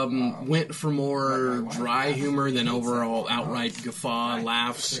went for more dry humor than overall outright guffaw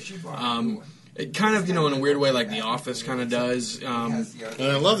laughs. It kind of, in a weird way, like The Office kind of does. And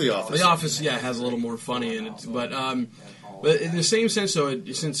I love The Office. The Office, has a little more funny in it, but in the same sense,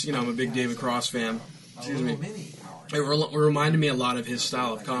 since I'm a big David Cross fan, excuse me, it reminded me a lot of his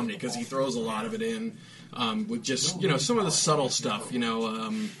style of comedy because he throws a lot of it in with just some of the subtle stuff,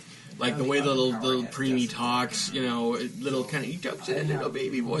 like the way the little preemie talks, little kind of he talks in a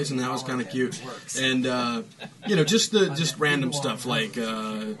baby voice, and that was kind of cute, and just random stuff like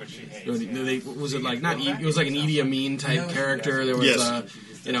was it like it was like an Idi Amin type character. There was Yes.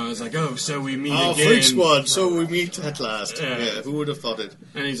 it was like, oh, so we meet Oh, again. Freak Squad, so we meet at last. Yeah. Yeah, who would have thought it?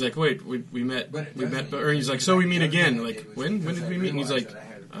 And he's like, wait, we met, or he's like, so we meet again. Like, when did we meet? And he's like,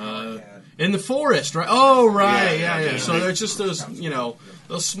 in the forest, right? Oh, right, yeah. So there's just those,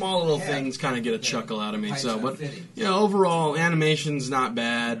 those small little things kind of get a chuckle out of me. So, but overall, animation's not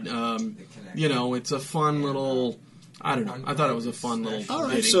bad. It's a fun little. I don't know. I thought it was a fun little. All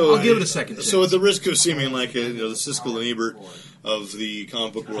right, meeting. so I'll give it a second chance. So, at the risk of seeming like the Siskel and Ebert of the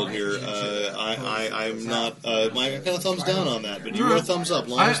comic book world here, I'm not. I kind of thumbs down on that, but you are a thumbs up.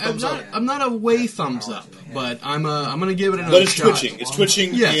 I'm not a way thumbs up, but I'm going to give it another But it's shot. twitching. It's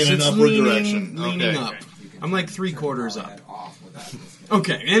twitching Yes, in an it's upward leaning, direction. leaning Okay. up. I'm like 3/4 up.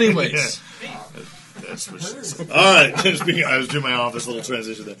 Okay. Anyways. That's what she said. All right. I was doing my Office little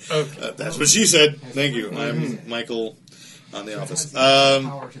transition there. Okay. That's what she said. Thank you. I'm Michael on The Office.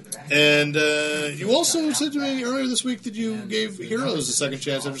 And you also said to me earlier this week that you gave Heroes a second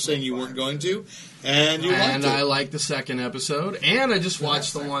chance after saying you weren't going to, and you liked And it. I liked the second episode, and I just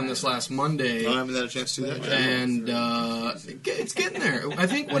watched the one this last Monday. I haven't had a chance to do that yet. And it's getting there. I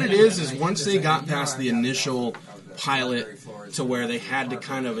think what it is once they got past the initial pilot to where they had to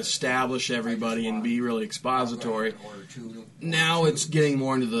kind of establish everybody and be really expository, now it's getting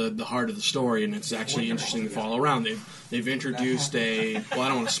more into the heart of the story, and it's actually interesting to follow around. They've introduced I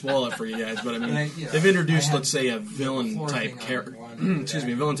don't want to spoil it for you guys, but I mean, they've introduced, let's say, a villain type character.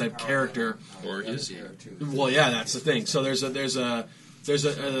 Villain type character. Or is he? Well, yeah, that's the thing. So there's a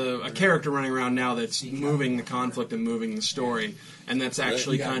character running around now that's moving the conflict and moving the story, and that's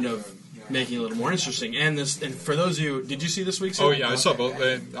actually kind of making it a little more interesting. And for those of you, did you see this week's Oh episode? yeah, I saw both.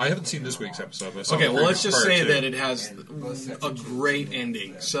 I haven't seen this week's episode. But I saw Okay, the well, let's just prior say to. that it has a great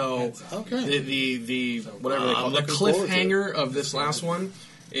ending. So Okay. the whatever they call I'm it, the looking forward to cliffhanger of this last one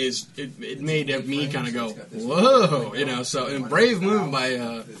is it made me kind of go whoa, So a brave move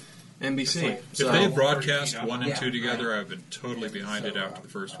by NBC. If they had broadcast 1 and 2 together, I've been totally behind it after the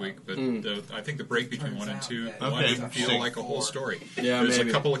first week. But I think the break between 1 and 2 one didn't feel like a whole story. Yeah, There's maybe.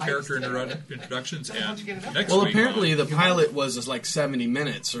 a couple of character introductions, and next Well, week, apparently the pilot was like 70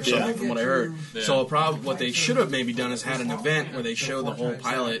 minutes or something, from what I heard. Yeah. So what they should have maybe done is had an event where they show the whole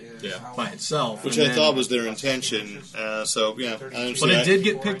pilot by itself, Which and I then- thought was their intention. So, yeah. But it did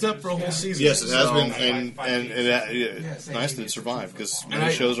get picked up for a whole season. Yes, it has so been, and it's nice that it survived, because many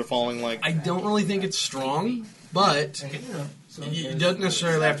I- shows are falling like... I don't really think it's strong, but it doesn't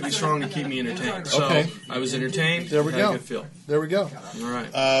necessarily have to be strong to keep me entertained. So Okay. I was entertained. There we had go. a good feel. There we go. All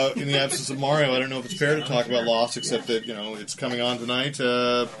right. In the absence of Mario, I don't know if it's fair to talk about Lost, except that, it's coming on tonight.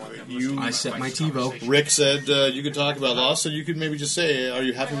 I set my TiVo. Rick said you could talk about Lost, so you could maybe just say, are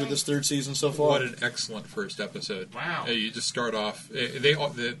you happy with this third season so far? what an excellent first episode! Wow, you just start off.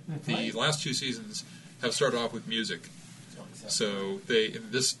 The last 2 seasons have started off with music. So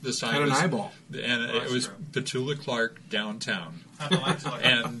this time Had an was, eyeball. and it was Petula Clark downtown,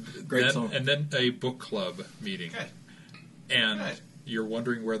 and Great then, song. and then a book club meeting, and you're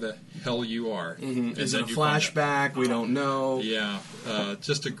wondering where the hell you are. And Is then it a you find out. flashback? We don't know. Yeah,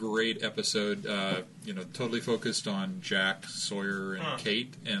 just a great episode. Totally focused on Jack, Sawyer, and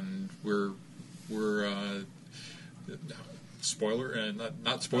Kate, and we're spoiler and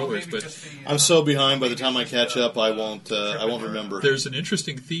not spoilers, but I'm so behind. By the time I catch up, I won't remember. there's an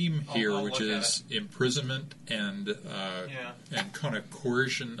interesting theme here, which is imprisonment and kind of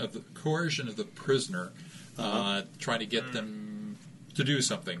coercion of the prisoner, trying to get them to do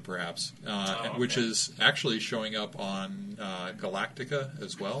something, perhaps, which is actually showing up on Galactica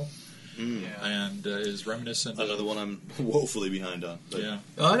as well, and is reminiscent. Another one I'm woefully behind on. But Yeah.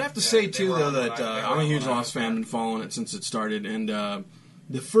 I'd have to say, too, though, that I'm a huge Lost fan, been following it since it started, and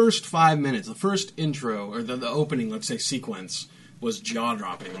the first 5 minutes, the first intro, or the opening, let's say, sequence, was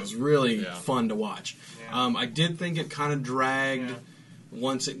jaw-dropping. It was really fun to watch. I did think it kind of dragged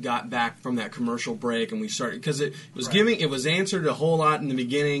once it got back from that commercial break and we started, because it was answered a whole lot in the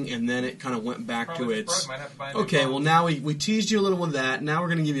beginning, and then it kind of went back to its, okay, well now we teased you a little with that, now we're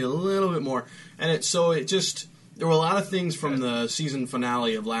going to give you a little bit more, and there were a lot of things from the season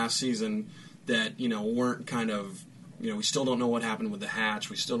finale of last season that, weren't kind of, we still don't know what happened with the hatch,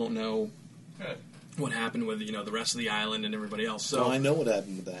 we still don't know what happened with, the rest of the island and everybody else. So I know what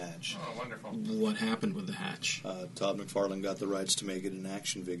happened with the hatch. Oh, wonderful. What happened with the hatch? Todd McFarlane got the rights to make it an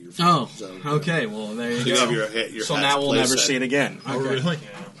action figure. Okay. Well, there you to go. have your So hatch now we'll play never set. see it again. Oh, Okay. really?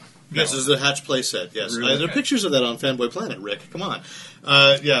 Yes, this is the hatch playset. Yes, Really? there are pictures of that on Fanboy Planet. Rick, come on.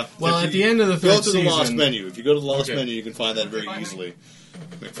 Yeah. Well, If at you the end of the go third to the Lost season- menu. If you go to the Lost Okay. menu, you can find that very easily.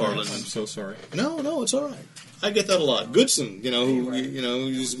 I'm McFarlane. so sorry. No, it's all right. I get that a lot. Goodson, who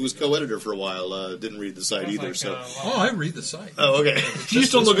was co-editor for a while, didn't read the site either. So, Oh, I read the site. oh, okay. You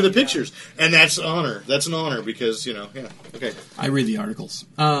just don't look at the pictures, and that's honor. That's an honor because okay. I read the articles.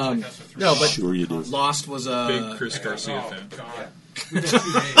 No, but Sure you do. Lost was a Big Chris Garcia fan.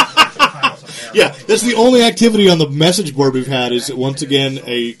 Yeah, that's the only activity on the message board we've had. Is once again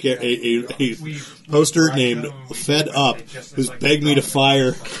a poster named Fed Up who's begged me to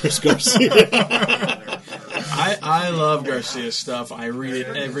fire Chris Garcia. I love Garcia's stuff. I read it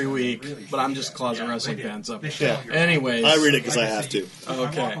every week, but I'm just a closet wrestling fan. So, anyways, I read it because I have to.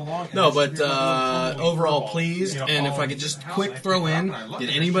 Okay. No, but overall pleased. And if I could just quick throw in, did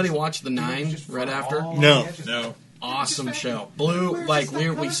anybody watch The 9 right after? No. Awesome show. Blew,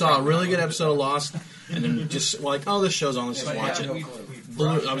 we saw a really good episode of Lost, and then just this show's on, let's just watch it.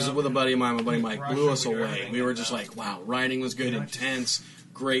 I was with a buddy of mine, my buddy Mike, blew us away. We were just like, wow, writing was good, intense,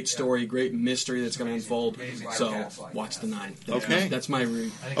 great story, great mystery that's going to unfold. So, watch The 9. That's my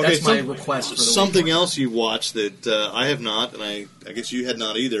request for the something week. else you watched that I have not, and I guess you had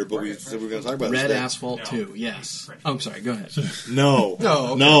not either, but we said we were going to talk about Red this. Asphalt 2, yes. Oh, I'm sorry, go ahead. No. No,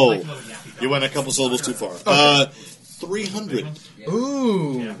 okay. No. You went a couple syllables too far. 300.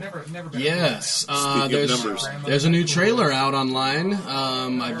 Ooh, yes. numbers. There's a new trailer out online.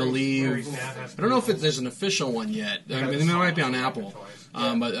 I believe. I don't know if there's an official one yet. I mean, it might be on Apple.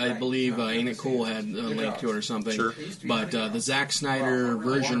 But I believe Ain't It Cool had a link to it or something. Sure. But the Zack Snyder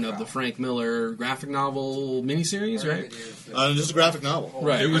version of the Frank Miller graphic novel miniseries, right? Just a graphic novel.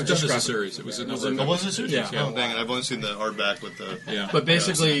 Right. It was done as a graphic- series. It was a number Oh, of was it series? Yeah. Oh, dang it. I've only seen the hardback with the... Yeah. But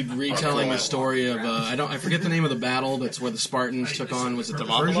basically, retelling the story of I forget the name of the battle. That's where the Spartans took on. Was it the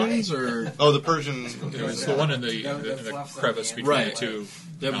Persians or? Oh, the Persian... It was the one in the crevice between Right. the two.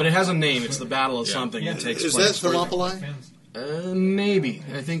 But it has a name. It's the Battle of something. It takes Is place. that Thermopylae? Maybe.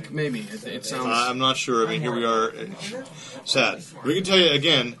 I think maybe. It sounds. I'm not sure. I mean, here we are. Sad. We can tell you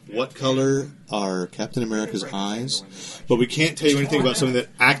again what color are Captain America's eyes, but we can't tell you anything about something that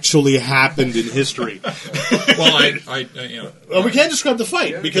actually happened in history. Well, I Well, we can't describe the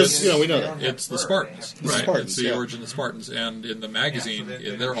fight because we know that. it's the Spartans. Right. Spartans, It's the yeah. origin of the Spartans, and in the magazine,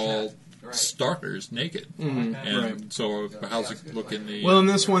 they're all starters naked. And right. so, how's it look in the? Well, in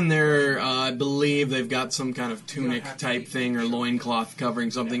this one, I believe they've got some kind of tunic type thing or loincloth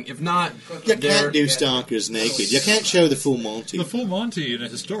covering something. If not, You they're can't do stalkers naked. You can't show the full Monty. the full Monty in a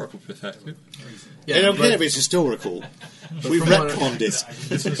historical perspective. yeah, I don't but- care if it's historical. We've from what I- retconned it.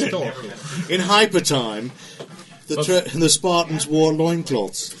 It's historical. In hyper time, the Spartans wore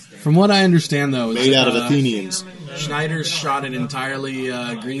loincloths From what I understand, though, made out of Athenians. Schneider's shot it entirely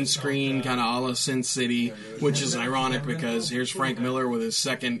green screen, kind of a la Sin City, which is ironic because here's Frank Miller with his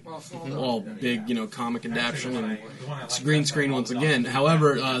second, big, comic adaptation, and it's green screen once again.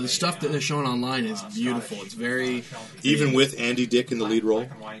 However, the stuff that they're showing online is beautiful. It's very... Even with Andy Dick in the lead role?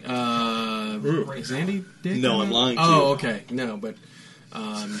 Is Andy Dick? No, in I'm that? lying to you. Oh, okay. No, but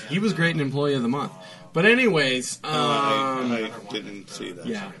he was great in Employee of the Month. But anyways... I didn't see that.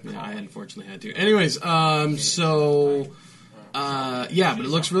 Yeah, I unfortunately had to. Anyways, but it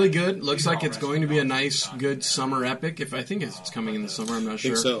looks really good. Looks like it's going to be a nice, good summer epic. I think it's coming in the summer, I'm not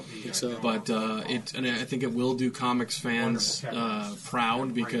sure. Think so. But and I think it will do comics fans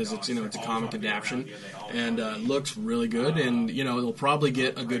proud because it's a comic adaptation, and looks really good. And it'll probably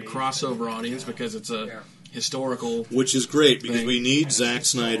get a good crossover audience because it's a historical. Which is great because thing. we need Zack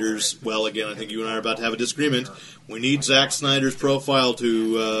Snyder's. Well, again, I think you and I are about to have a disagreement. We need Zack Snyder's profile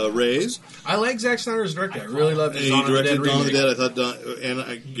to raise. I like Zack Snyder as director. I really love his He Dawn of the Dead directed Dawn of the remake. Dead. I thought, and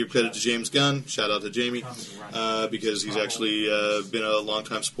I give credit to James Gunn. Shout out to Jamie because he's actually been a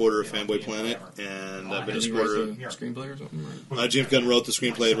longtime supporter of Fanboy Planet and been a Did he supporter. write the screenplay or something? Right? James Gunn wrote the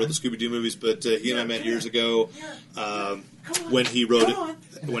screenplay, wrote the Scooby-Doo movies, but he and I met years ago when he wrote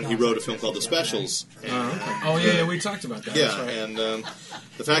it. when he wrote a film called The Specials. And, Oh yeah, we talked about that. yeah, That's right. and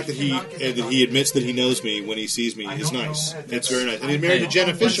the fact that he admits that he knows me when he sees me is nice. It's very nice. And he's married to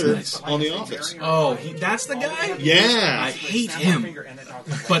Jenna Fisher on The Office. Oh, that's the guy? Yeah. I hate him,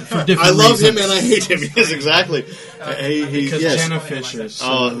 but for different I love reasons. him and I hate him. Yes, exactly. Because yes. Jenna Fisher. So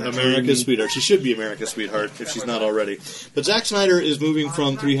America's sweetheart. She should be America's sweetheart if she's not already. But Zack Snyder is moving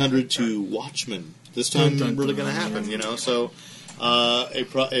from 300 to Watchmen. This time, really going to happen, you know. So,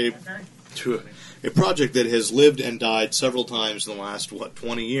 a project that has lived and died several times in the last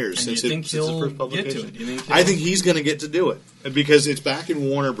 20 years And since you think its he'll first publication. get to it? I think he's going to get to do it because it's back in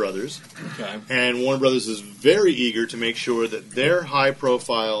Warner Brothers, Okay. and Warner Brothers is very eager to make sure that their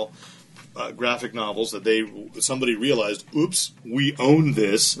high-profile graphic novels that somebody realized, oops, we own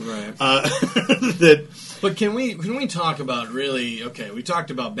this. Right. That. But can we talk about really? Okay, we talked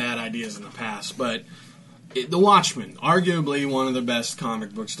about bad ideas in the past, but The Watchmen, arguably one of the best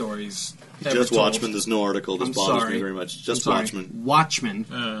comic book stories ever Just told. Watchmen. There's no article. This I'm bothers sorry. me very much. Just I'm sorry. Watchmen.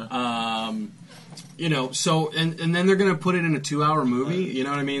 Watchmen. You know, so and then they're going to put it in a 2-hour movie. You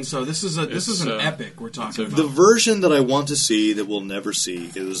know what I mean? So this is an epic we're talking about. The version that I want to see that we'll never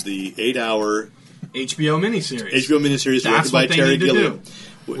see is the 8-hour HBO miniseries. HBO miniseries That's directed by what they Terry need to Gilliam.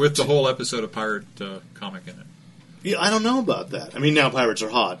 With the whole episode of Pirate comic in it. Yeah, I don't know about that. I mean, now pirates are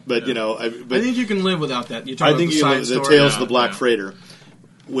hot, but you know, I think you can live without that. You're I talking think about you the side the story. Tales of the Black Freighter,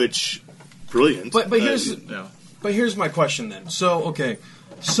 which brilliant. But here's my question then. So okay,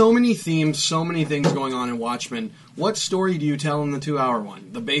 so many themes, so many things going on in Watchmen. What story do you tell in the 2-hour one?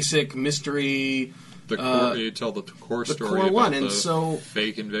 The basic mystery. You tell the core story core about one, the and so-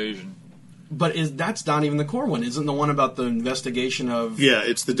 fake invasion. But that's not even the core one. Isn't the one about the investigation of? Yeah,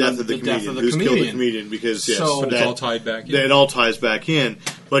 it's the death of the comedian. Who's killed the comedian? Because yes, So- But it's all tied back in. It all ties back in.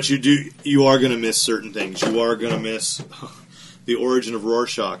 But you are going to miss certain things. You are going to miss the origin of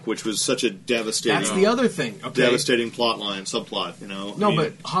Rorschach, which was such a devastating. That's the other thing. Okay. Devastating plot line, subplot. You know. No,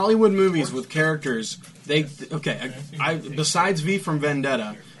 but Hollywood movies with characters, I besides V from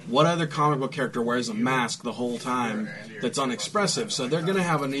Vendetta, what other comic book character wears a mask the whole time that's unexpressive? So they're going to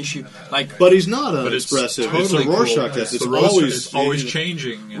have an issue. But he's not But it's unexpressive. totally It's a Rorschach cool. test. It's The Rorschach always is always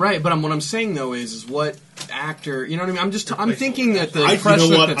changing. Right, but what I'm saying though is what actor? You know what I mean? I'm thinking that the You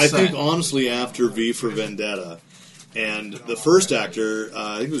precedent know what? that's I think set- honestly, after V for Vendetta, and the first actor,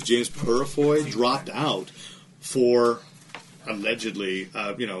 I think it was James Purifoy, dropped out for allegedly,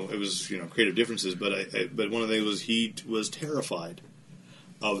 it was creative differences, but one of the things was he was terrified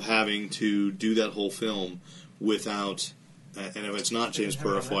of having to do that whole film without. And if it's not James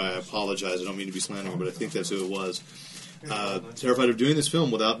Purifoy, I apologize. I don't mean to be slandering, but I think that's who it was. Terrified of doing this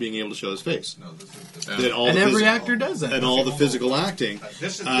film without being able to show his face. and every actor does that. And all the physical acting.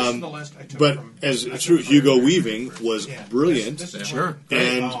 This is the list I took But from- as true, Hugo Weaving was brilliant. Sure.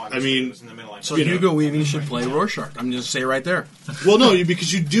 And, I mean, So you know. Hugo Weaving should play Rorschach. I'm just say right there. Well, no,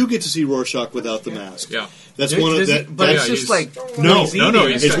 because you do get to see Rorschach without the mask. Yeah. That's one of that. But that's, it's just he's- like no, he's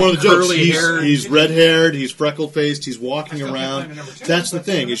it's got one of the jokes. curly hair. He's red-haired. He's freckled-faced. He's walking around. That's the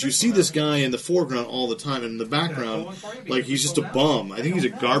thing is you see this guy in the foreground all the time, and in the background, like he's just a bum. I think he's a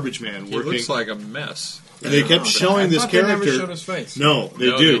garbage man He working. looks like a mess. And they kept showing this I thought they never character. showed his face. No, they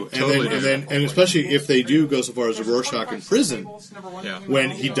No, do, they totally do. and especially if they do go so far as a Rorschach in prison, Yeah. when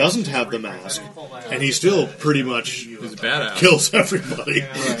he doesn't have the mask, and he still pretty much He's a badass. kills everybody,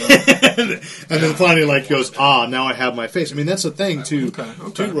 and then finally goes, now I have my face. I mean, that's the thing to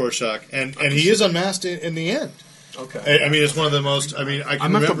Rorschach, and he is unmasked in the end. Okay. I mean, it's one of the most. I mean, I can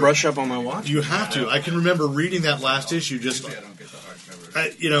I'm going to remember. brush up on my watch. You have to. I can remember reading that last issue just.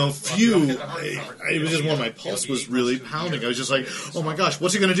 It was just one. My pulse was really pounding. I was just like, "Oh my gosh,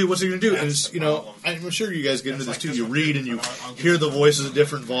 what's he going to do? What's he going to do?" And it's, I'm sure you guys get into this too. You read and you hear the voices at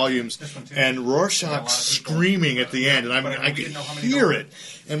different volumes, and Rorschach screaming at the end, and I could hear it.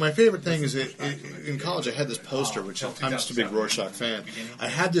 And my favorite thing is, in college, I had this poster, which I'm just a big Rorschach fan. I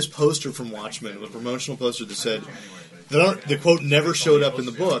had this poster from Watchmen, a promotional poster that said. The quote never showed up in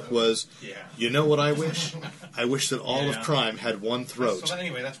the book was, "You know what I wish? I wish that all of crime had one throat,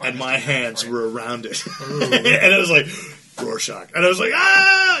 and my hands were around it." And it was like, Rorschach. And I was like,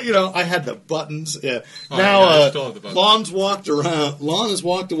 I had the buttons. Yeah. I still have the buttons. Lon has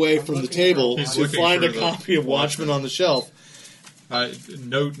walked away from the table He's to looking find for a the copy of Watchmen on the shelf.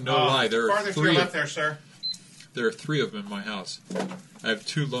 No lie. There are Farther to your three. left there, sir. There are three of them in my house. I have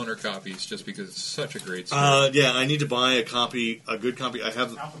 2 loaner copies just because it's such a great story. Yeah, I need to buy a good copy.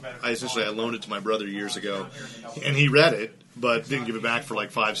 I loaned it to my brother years ago, and he read it, but didn't give it back for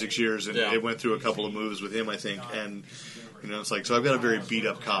like 5-6 years, and Yeah. it went through a couple of moves with him, I think. And You know, it's like, so I've got a very beat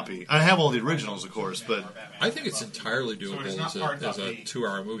up copy. I have all the originals, of course, but I think it's entirely doable as a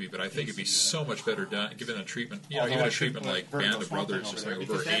 2-hour movie, but I think it'd be so much better done given a treatment. You know, given a treatment like Band of Brothers or something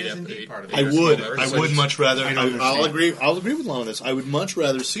over 8 I would much rather. I'll agree with Lon on this. I would much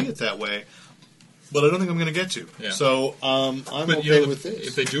rather see it that way. But I don't think I'm going to get to. Yeah. So I'm but, okay with this.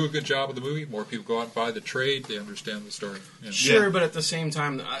 If they do a good job of the movie, more people go out and buy the trade. They understand the story. Yeah. Sure, but at the same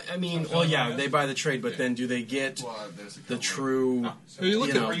time, I mean, well, yeah, they buy the trade, but then do they get the true? So you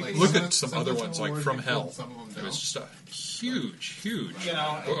look at some other ones like From Hell. It was just a huge book.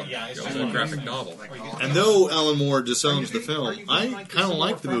 It was a graphic novel. And though Alan Moore disowns the film, I kind of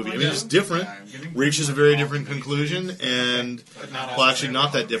like the movie. I mean, it's different, reaches a very different conclusion, and well, actually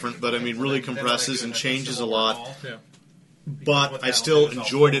not that different, but I mean, really compresses and changes a lot. Yeah. But I still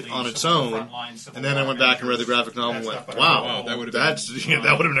enjoyed it on its own, and then I went back and read the graphic novel and went, "Wow, that would have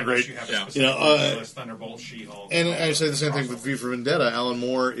been a great." You know, and I say the same thing with V for Vendetta. Alan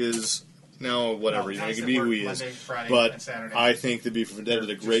Moore is now whatever, you know, he can be who he is, but I think that V for Vendetta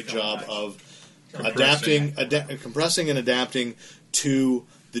did a great job of compressing and adapting to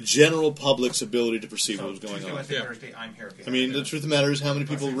the general public's ability to perceive what was going on. I mean, the truth of the matter is, how many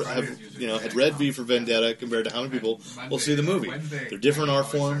people had read V for Vendetta compared to how many people will see the movie. They're different art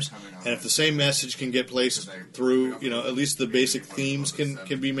forms, and if the same message can get placed through, you know, at least the basic themes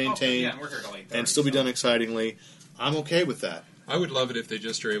can be maintained and still be done excitingly, I'm okay with that. I would love it if they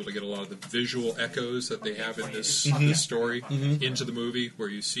just are able to get a lot of the visual echoes that they have in this story into the movie, where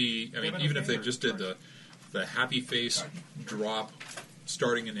you see, I mean, even if they just did the happy face drop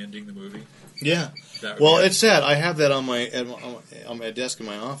starting and ending the movie. Yeah. Well, it's sad. I have that on my desk in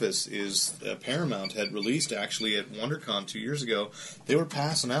my office. Is Paramount had released actually at WonderCon 2 years ago. They were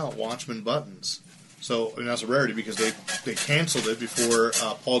passing out Watchmen buttons. So, and that's a rarity because they canceled it before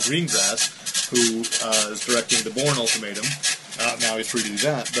Paul Greengrass, who is directing the Bourne Ultimatum. Now he's free to do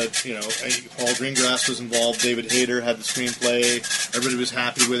that. But, you know, Paul Greengrass was involved. David Hayter had the screenplay. Everybody was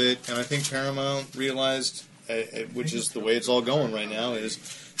happy with it. And I think Paramount realized, which is the way it's all going right now, is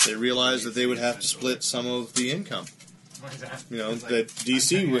they realized that they would have to split some of the income. You know, that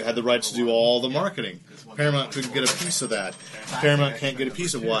DC had the rights to do all the marketing. Paramount couldn't get a piece of that. Paramount can't get a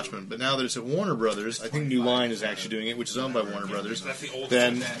piece of Watchmen. But now that it's at Warner Brothers, I think New Line is actually doing it, which is owned by Warner Brothers,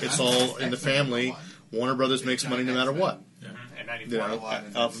 then it's all in the family. Warner Brothers makes money no matter what. You know,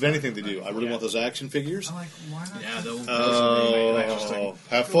 off of anything they do. I really want those action figures. Yeah, those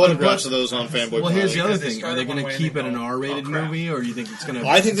have photographs of those on Fanboy. Well, here's the other thing: are they going to keep it an R-rated movie, or do you think it's going to?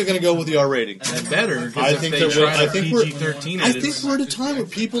 I think they're going to go with the R rating. Better. I think they will. I think PG-13. I think we're at a time where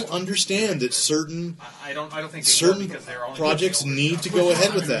people understand that certain projects need to go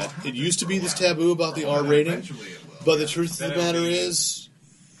ahead with that. It used to be this taboo about the R rating, but the truth of the matter is,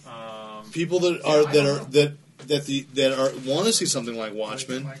 people that want to see something like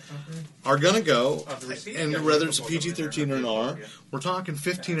Watchmen are going to go, and whether it's a PG-13 or an R, we're talking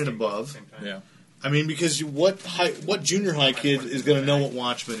 15 and above. Yeah. I mean, because what junior high kid is going to know what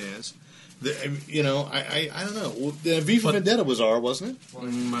Watchmen is? You know, I don't know. V for Vendetta was R, wasn't it?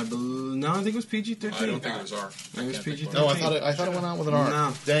 No, I think it was PG-13. I don't think it was R. I think it was PG-13. No, I thought it went out with an R.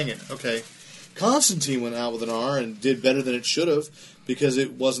 No. Dang it. Okay. Constantine went out with an R and did better than it should have because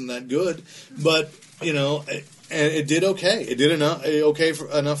it wasn't that good. But, you know, and it did okay. It did enough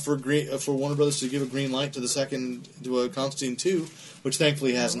for Warner Brothers to give a green light to a Constantine 2, which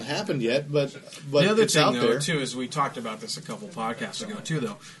thankfully hasn't happened yet. But the other it's thing, out though, there. too, is we talked about this a couple podcasts ago, too,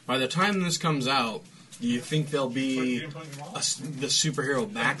 though. By the time this comes out, do you think there'll be the superhero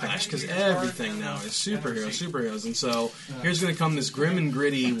backlash? Because everything now is superheroes. And so here's going to come this grim and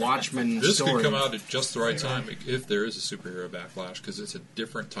gritty Watchmen this story. This could come out at just the right time if there is a superhero backlash, because it's a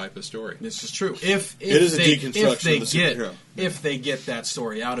different type of story. This is true. If it is a deconstruction of the superhero. If they get that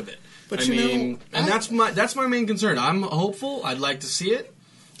story out of it. But that's my main concern. I'm hopeful. I'd like to see it.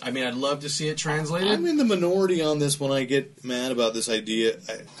 I mean, I'd love to see it translated. I'm in the minority on this when I get mad about this idea.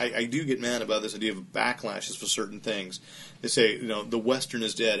 I do get mad about this idea of backlashes for certain things. They say, you know, the Western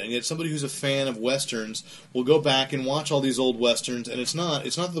is dead. And yet somebody who's a fan of Westerns will go back and watch all these old Westerns. And it's not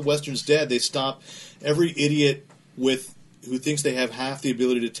that the Western's dead. They stop every idiot who thinks they have half the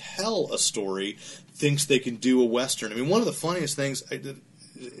ability to tell a story thinks they can do a Western. I mean, one of the funniest things, I'm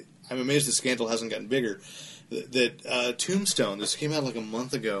amazed the scandal hasn't gotten bigger, that Tombstone, this came out like a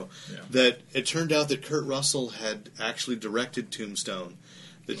month ago, that it turned out that Kurt Russell had actually directed Tombstone.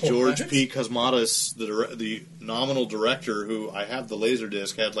 That George P. Cosmatos, the nominal director, who I have the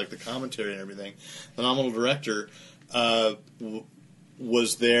Laserdisc, had like the commentary and everything, the nominal director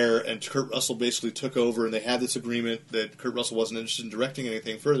was there, and Kurt Russell basically took over, and they had this agreement that Kurt Russell wasn't interested in directing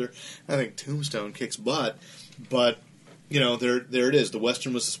anything further. I think Tombstone kicks butt, but there it is. The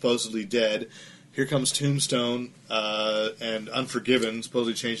Western was supposedly dead. Here comes Tombstone and Unforgiven,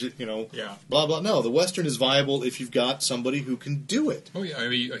 supposedly changed it, Yeah. blah, blah. No, the Western is viable if you've got somebody who can do it. Oh, yeah. I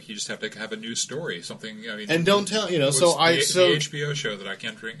mean, you just have to have a new story, something, And don't tell, the HBO show that I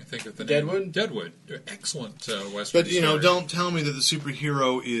can't think of the name. Deadwood. Excellent Western But, story. don't tell me that the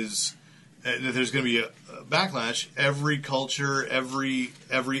superhero is, that there's going to be a backlash. Every culture, every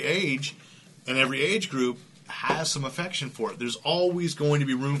age, and every age group has some affection for it. There's always going to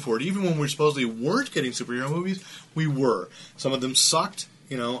be room for it. Even when we supposedly weren't getting superhero movies, we were. Some of them sucked.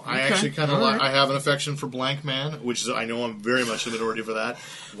 I actually kind of I have an affection for Blank Man, which is I know I'm very much the minority for that.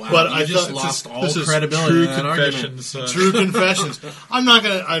 Wow, but I just lost all credibility True in that confessions. True confessions. I'm not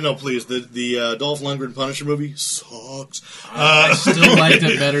gonna. I know, please. The Dolph Lundgren Punisher movie sucks. I still liked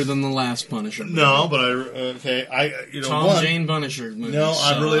it better than the last Punisher movie. No, but Tom Jane Punisher movie. No,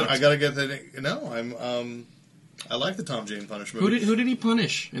 sucked. I gotta get that. No, I like the Tom Jane Punisher movie. Who did he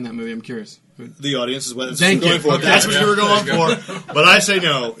punish in that movie? I'm curious. The audience is what Thank going you. for. Okay. That's what you were going for. But I say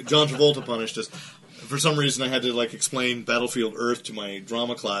no. John Travolta punished us. For some reason, I had to explain Battlefield Earth to my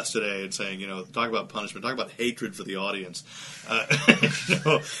drama class today, and saying, talk about punishment, talk about hatred for the audience.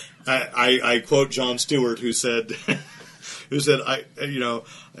 I quote Jon Stewart, who said. He got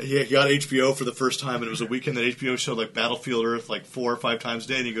HBO for the first time, and it was a weekend that HBO showed Battlefield Earth 4 or 5 times a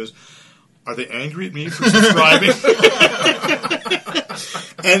day, and he goes, "Are they angry at me for subscribing?"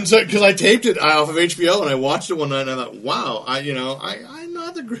 And so, because I taped it off of HBO and I watched it one night, and I thought, "Wow, I'm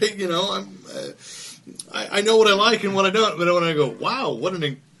not the great, I know what I like and what I don't." But when I go, "Wow, what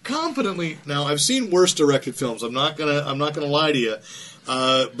an incompetently..." Now, I've seen worse directed films. I'm not gonna lie to you,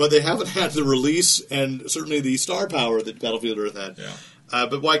 but they haven't had the release and certainly the star power that Battlefield Earth had. Yeah.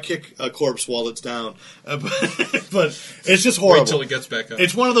 But why kick a corpse while it's down? But it's just horrible. Wait till it gets back up.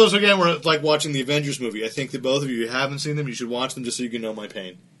 It's one of those, again, where it's like watching the Avengers movie. I think that both of you haven't seen them. You should watch them just so you can know my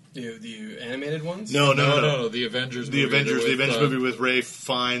pain. The animated ones? No. The Avengers The movie. Avengers movie with Ray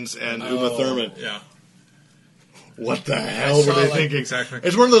Fiennes and Uma Thurman. Yeah. What the hell were they thinking? Exactly.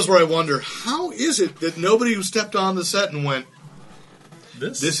 It's one of those where I wonder, how is it that nobody who stepped on the set and went,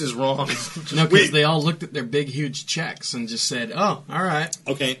 this is wrong? No, because they all looked at their big, huge checks and just said, "Oh, all right,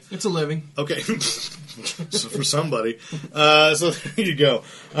 okay, it's a living." Okay, so for somebody. So there you go.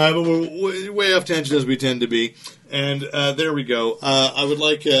 But we're way off tangent as we tend to be, and there we go. I would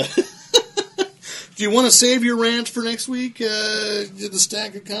like. Do you want to save your rant for next week? The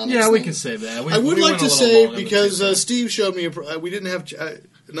stack of comics. Yeah, thing? we can save that. I would like to say, because Steve showed me we didn't have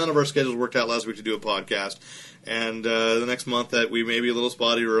none of our schedules worked out last week to do a podcast. And the next month that we may be a little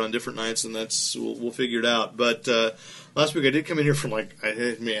spotty or on different nights, and we'll figure it out. But last week I did come in here for I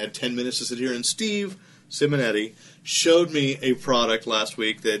had 10 minutes to sit here, and Steve Simonetti showed me a product last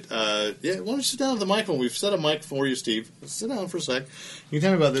week that, why don't you sit down at the microphone? We've set a mic for you, Steve. Sit down for a sec. You can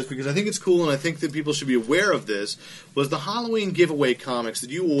tell me about this, because I think it's cool, and I think that people should be aware of this, was the Halloween giveaway comics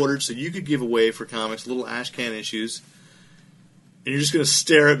that you ordered so you could give away for comics, little ash can issues. And you're just going to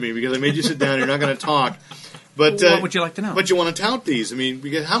stare at me because I made you sit down and you're not going to talk. But what would you like to know? But you want to tout these. I mean,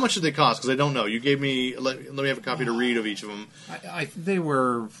 because how much did they cost? Because I don't know. You gave me... Let me have a copy to read of each of them. They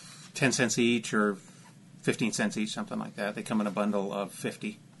were 10 cents each or 15 cents each, something like that. They come in a bundle of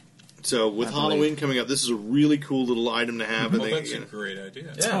 50. So with Halloween coming up, this is a really cool little item to have. Well, that's a great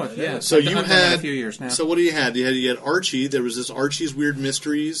idea. Yeah. So I've you done had that a few years now. So what do you had? You had Archie. There was this Archie's Weird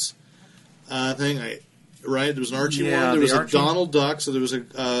Mysteries thing. Right, there was an Archie one. There was Archie. A Donald Duck. So there was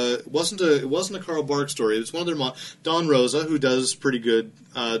it wasn't a Carl Barks story. It was one of their Don Rosa, who does pretty good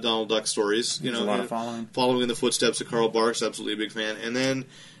Donald Duck stories. There's a lot of following in the footsteps of Carl Barks. Absolutely a big fan. And then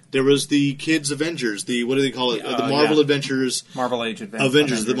there was the Kids Avengers. What do they call it? The Marvel Adventures. Marvel Age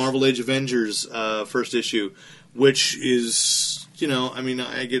Avengers. The Marvel Age Avengers first issue, which is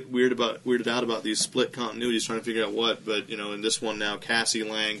I get weirded out about these split continuities, trying to figure out what. But in this one now, Cassie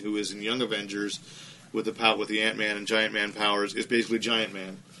Lang, who is in Young Avengers. With the Ant-Man and Giant Man powers, is basically Giant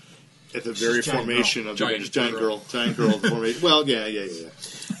Man at the very formation of the Avengers. Giant Girl. Formation. Well, yeah.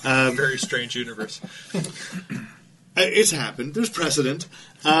 Very strange universe. It's happened. There's precedent.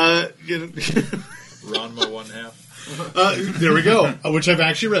 Ranma 1/2. There we go. Which I've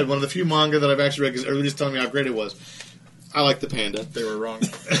actually read. One of the few manga that I've actually read because everybody's telling me how great it was. I like the panda. They were wrong.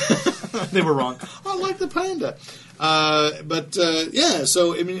 They were wrong. I like the panda.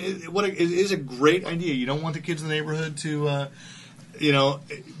 So I mean, it is a great idea. You don't want the kids in the neighborhood to,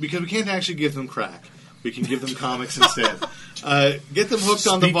 because we can't actually give them crack. We can give them comics instead. Get them hooked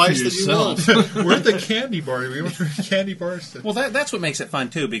on the vice that you want. We're at the candy bar. We went for candy bars. Well, that's what makes it fun,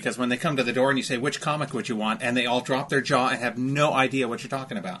 too, because when they come to the door and you say, which comic would you want, and they all drop their jaw and have no idea what you're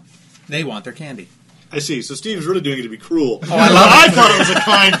talking about. They want their candy. I see. So Steve's really doing it to be cruel. Oh, I love I thought it was a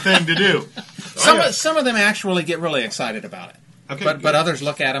kind thing to do. Some of them actually get really excited about it. Okay, but others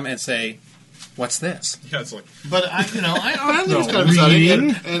look at them and say, "What's this?" Yeah, it's like But I think it's kind of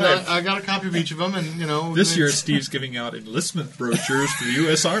exciting, and I got a copy of each of them, and this year Steve's giving out enlistment brochures for the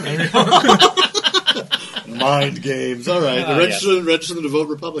U.S. Army. mind games. All right, register them to vote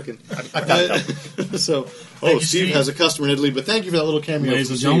Republican. So, Steve has a customer in Italy, but thank you for that little cameo. Ladies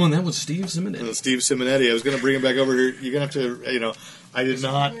and gentlemen, that was Steve Simonetti. Steve Simonetti. I was going to bring him back over here. You're going to have to, I did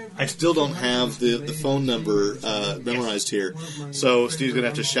not. I still don't have the phone number memorized here, so Steve's going to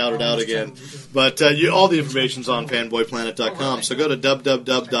have to shout it out again. But all the information's on fanboyplanet.com. So go to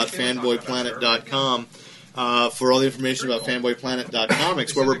www.fanboyplanet.com for all the information about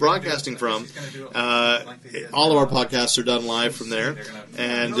fanboyplanet.comics, where we're broadcasting from. All of our podcasts are done live from there,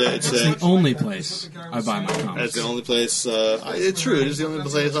 and it's the only place I buy my comics. It's the only place. It's true. It is the only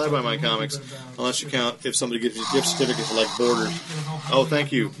place I buy my comics, unless you count if somebody gives you gift certificates like Borders. Oh,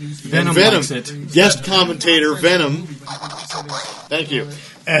 thank you. Venom likes it. Guest commentator Venom. Thank you.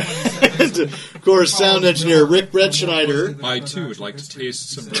 And, of course, sound engineer Rick Bretschneider. I too would like to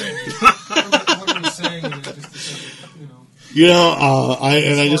taste some brain.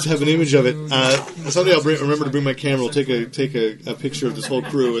 I just have an image of it. Someday I'll remember to bring my camera. We'll take a picture of this whole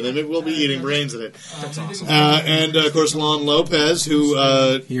crew, and then we'll be eating brains in it. That's awesome. And of course, Lon Lopez, who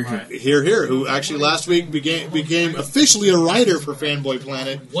here, who actually last week became officially a writer for Fanboy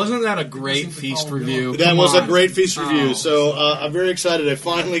Planet. Wasn't that a great feast review? That was a great feast review. So I'm very excited. I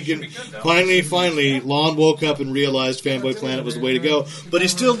finally, Lon woke up and realized Fanboy Planet was the way to go. But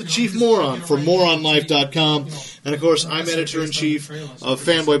he's still the chief moron for moronlife.com. And, of course, I'm editor-in-chief of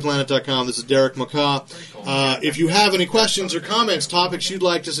fanboyplanet.com. This is Derek McCaw. If you have any questions or comments, topics you'd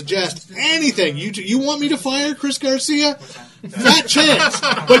like to suggest, anything, you want me to fire Chris Garcia? Fat chance.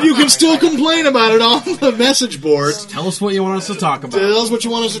 But you can still complain about it on the message board. Tell us what you want us to talk about. Tell us what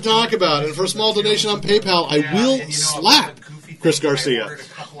you want us to talk about. And for a small donation on PayPal, I will slap Chris Garcia.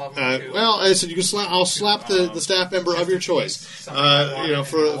 I said you can slap. I'll slap the staff member of your choice.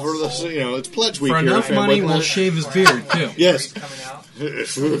 It's pledge week. For enough money, we'll shave his beard too. Yes.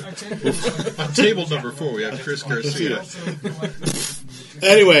 Table number 4, we have Chris Garcia.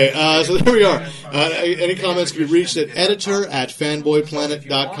 Anyway, so there we are. Any comments can be reached at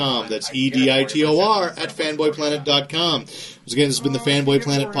editor@fanboyplanet.com. That's EDITOR at fanboyplanet.com. Once again, this has been the Fanboy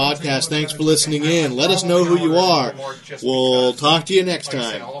Planet Podcast. Thanks for listening in. Let us know who you are. We'll talk to you next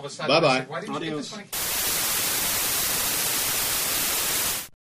time. Bye-bye. Adios.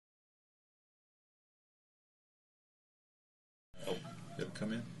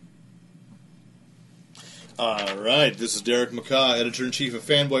 Come in. All right, this is Derek McCaw, editor-in-chief of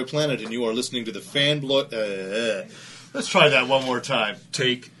Fanboy Planet, and you are listening to the Fanboy... let's try that one more time.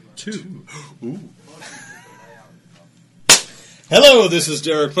 Take 2. Ooh. Hello, this is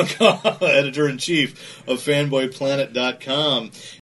Derek McCaw, editor-in-chief of FanboyPlanet.com.